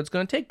visuals because it's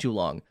going to take too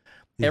long.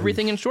 Mm-hmm.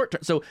 Everything in short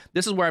term. So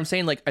this is where I'm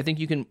saying, like, I think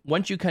you can,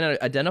 once you kind of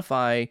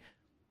identify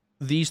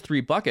these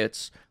 3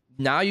 buckets,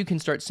 now you can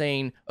start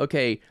saying,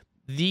 okay,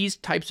 these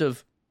types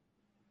of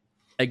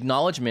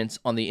acknowledgements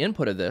on the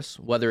input of this,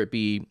 whether it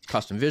be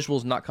custom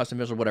visuals, not custom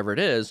visual, whatever it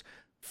is,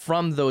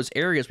 from those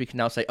areas, we can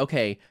now say,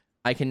 okay,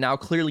 I can now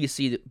clearly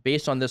see that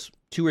based on this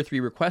 2 or 3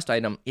 request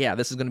item,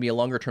 this is going to be a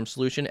longer term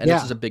solution, and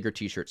this is a bigger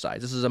T-shirt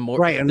size. This is a more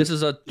this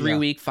is a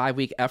 3-week,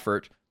 5-week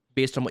effort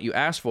based on what you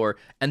asked for,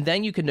 and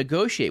then you can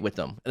negotiate with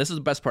them. And this is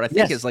the best part, I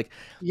think, is like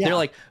they're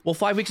like, well,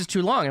 5 weeks is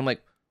too long. I'm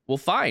like, well,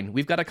 fine,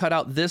 we've got to cut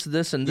out this,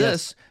 and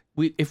this.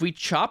 If we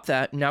chop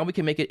that, now we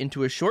can make it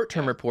into a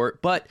short-term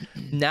report. But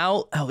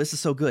now, this is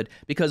so good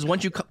because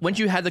once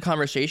you had the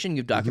conversation,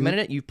 you've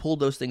documented it, you pulled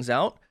those things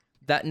out.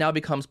 That now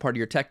becomes part of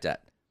your tech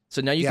debt.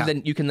 So now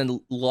you can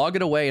then log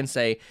it away and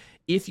say,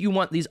 if you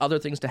want these other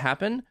things to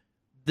happen,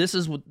 this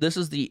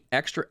is the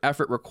extra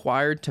effort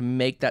required to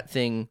make that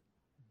thing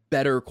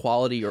better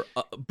quality or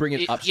bring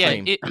it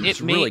upstream.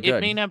 It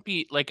may not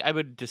be like I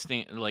would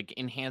distinct like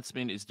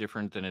enhancement is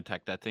different than a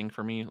tech debt thing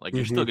for me. Like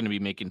you're still going to be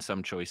making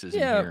some choices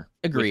in here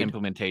with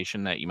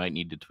implementation that you might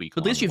need to tweak.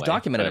 But at least you've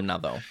documented them now,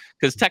 though.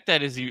 Because tech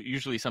debt is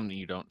usually something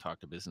you don't talk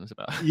to business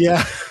about.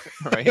 Yeah,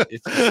 right.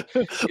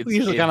 We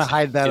usually kind of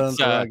hide that on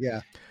the rug.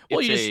 Yeah. Well,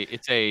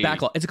 it's a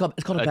backlog. It's called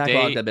a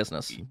backlog. That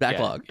business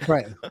backlog. Yeah.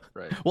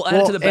 Right. We'll add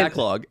it to the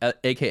backlog,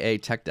 aka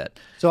tech debt.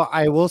 So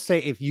I will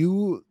say,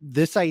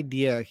 this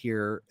idea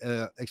here,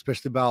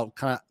 especially about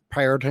kind of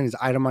prioritizing,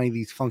 itemizing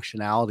these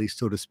functionalities,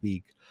 so to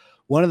speak,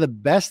 one of the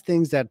best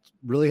things that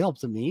really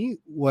helped me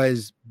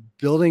was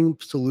building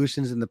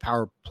solutions in the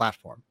Power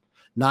Platform,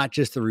 not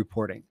just the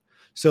reporting.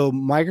 So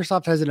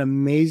Microsoft has an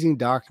amazing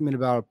document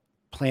about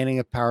planning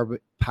a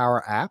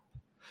Power App.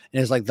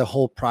 And it's like the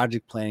whole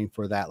project planning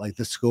for that, like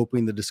the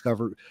scoping, the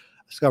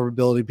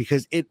discoverability,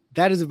 because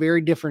that is a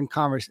very different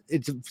conversation.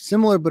 It's a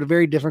similar, but a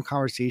very different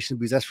conversation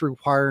because that's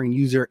requiring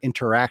user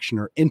interaction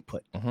or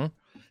input. Mm-hmm.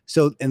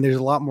 So, and there's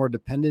a lot more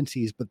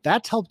dependencies, but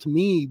that's helped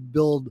me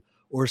build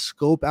or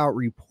scope out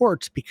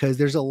reports because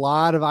there's a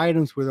lot of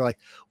items where they're like,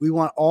 we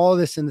want all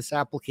this in this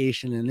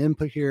application and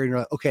input here. And you're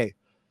like, okay,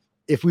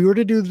 if we were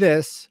to do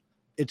this,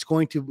 it's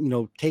going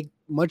to, take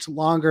much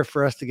longer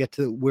for us to get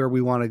to where we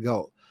want to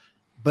go.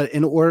 But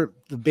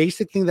the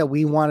basic thing that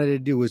we wanted to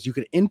do was you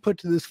could input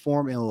to this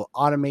form and it will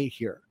automate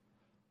here.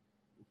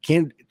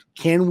 can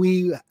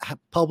we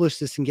publish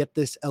this and get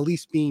this at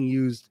least being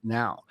used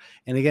now?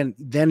 And again,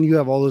 then you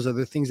have all those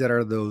other things that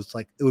are those,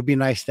 like, it would be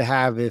nice to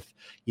have if,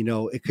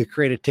 it could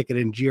create a ticket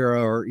in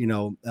Jira or,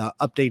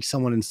 update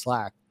someone in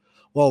Slack.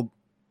 Well,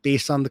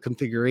 based on the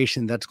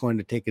configuration, that's going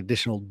to take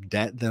additional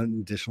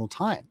additional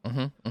time.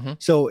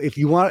 So if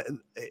you want,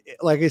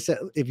 like I said,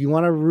 if you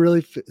want to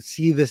really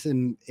see this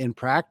in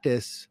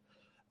practice,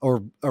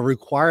 or a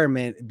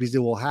requirement, because it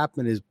will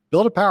happen, is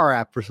build a Power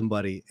App for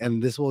somebody,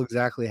 and this will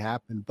exactly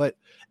happen. But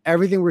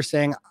everything we're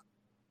saying,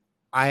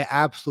 I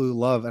absolutely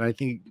love, and I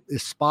think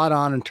is spot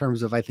on in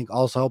terms of, I think,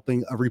 also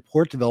helping a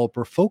report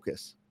developer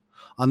focus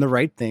on the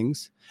right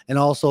things, and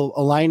also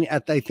aligning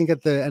I think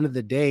at the end of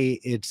the day,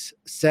 it's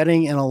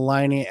setting and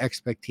aligning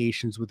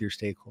expectations with your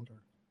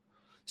stakeholder.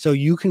 So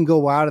you can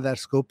go out of that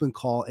scope and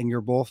call, and you're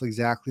both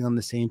exactly on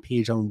the same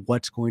page on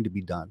what's going to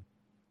be done.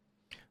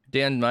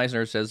 Dan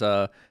Meisner says,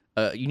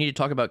 you need to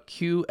talk about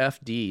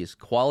QFDs,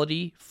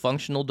 quality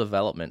functional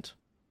development.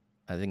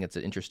 I think it's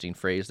an interesting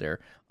phrase there.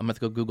 I'm going to have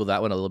to go Google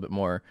that one a little bit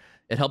more.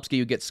 It helps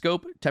you get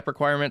scope, tech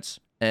requirements,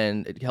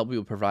 and it helps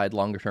you provide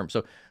longer term.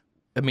 So,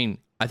 I mean,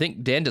 I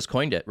think Dan just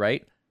coined it,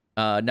 right?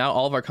 Now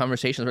all of our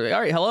conversations are like,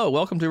 all right, hello,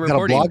 welcome to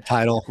reporting. Got a blog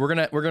title. We're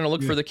gonna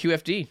look for the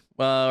QFD,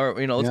 or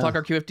let's talk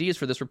our QFDs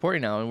for this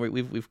reporting now, and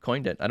we've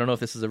coined it. I don't know if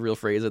this is a real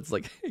phrase. It's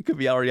like, it could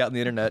be already out in the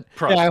internet.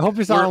 Yeah, I hope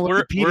it's on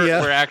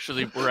Wikipedia.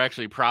 We're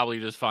actually probably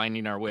just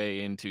finding our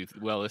way into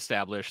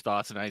well-established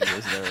thoughts and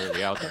ideas that are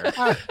already out there.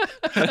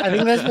 I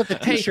think that's what the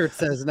T-shirt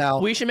says now.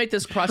 We should make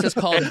this process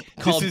called.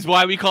 This is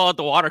why we call it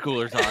the water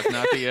cooler talk,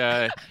 not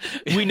the.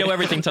 We know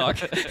everything talk.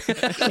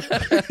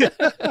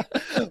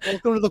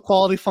 Welcome to the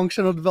Quality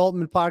Functional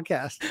Development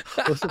Podcast,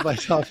 hosted by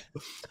Tom.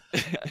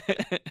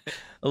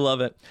 I love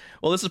it.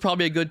 Well, this is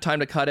probably a good time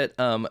to cut it.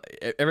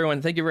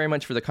 Everyone, thank you very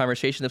much for the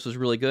conversation. This was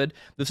really good.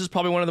 This is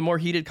probably one of the more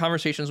heated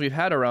conversations we've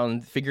had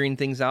around figuring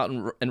things out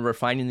and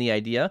refining the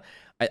idea.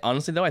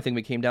 Honestly, though, I think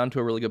we came down to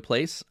a really good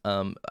place.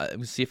 We'll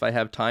see if I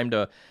have time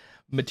to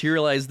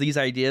materialize these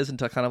ideas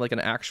into kind of like an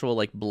actual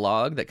like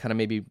blog that kind of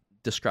maybe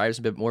describes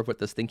a bit more of what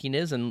this thinking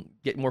is, and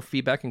get more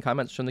feedback and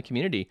comments from the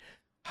community.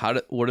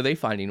 What are they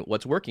finding?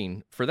 What's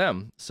working for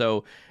them?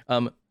 So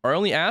our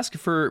only ask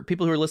for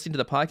people who are listening to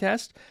the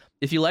podcast,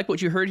 if you like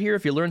what you heard here,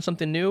 if you learned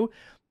something new,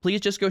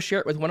 please just go share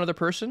it with one other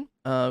person.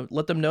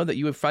 Let them know that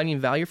you are finding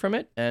value from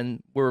it.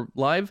 And we're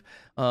live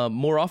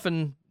more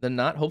often than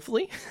not,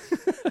 hopefully.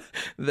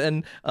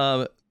 Then,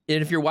 and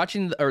if you're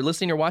watching or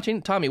listening or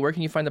watching, Tommy, where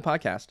can you find the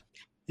podcast?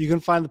 You can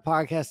find the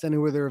podcast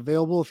anywhere they're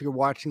available. If you're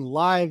watching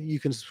live, you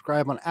can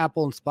subscribe on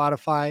Apple and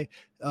Spotify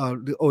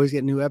to always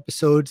get new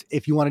episodes.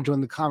 If you want to join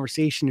the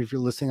conversation, if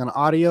you're listening on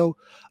audio,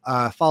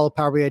 follow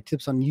Power BI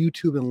Tips on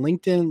YouTube and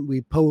LinkedIn.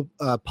 We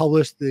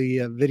publish the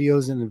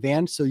videos in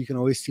advance, so you can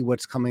always see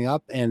what's coming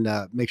up and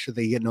make sure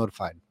that you get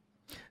notified.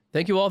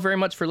 Thank you all very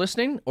much for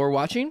listening or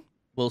watching.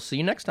 We'll see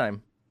you next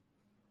time.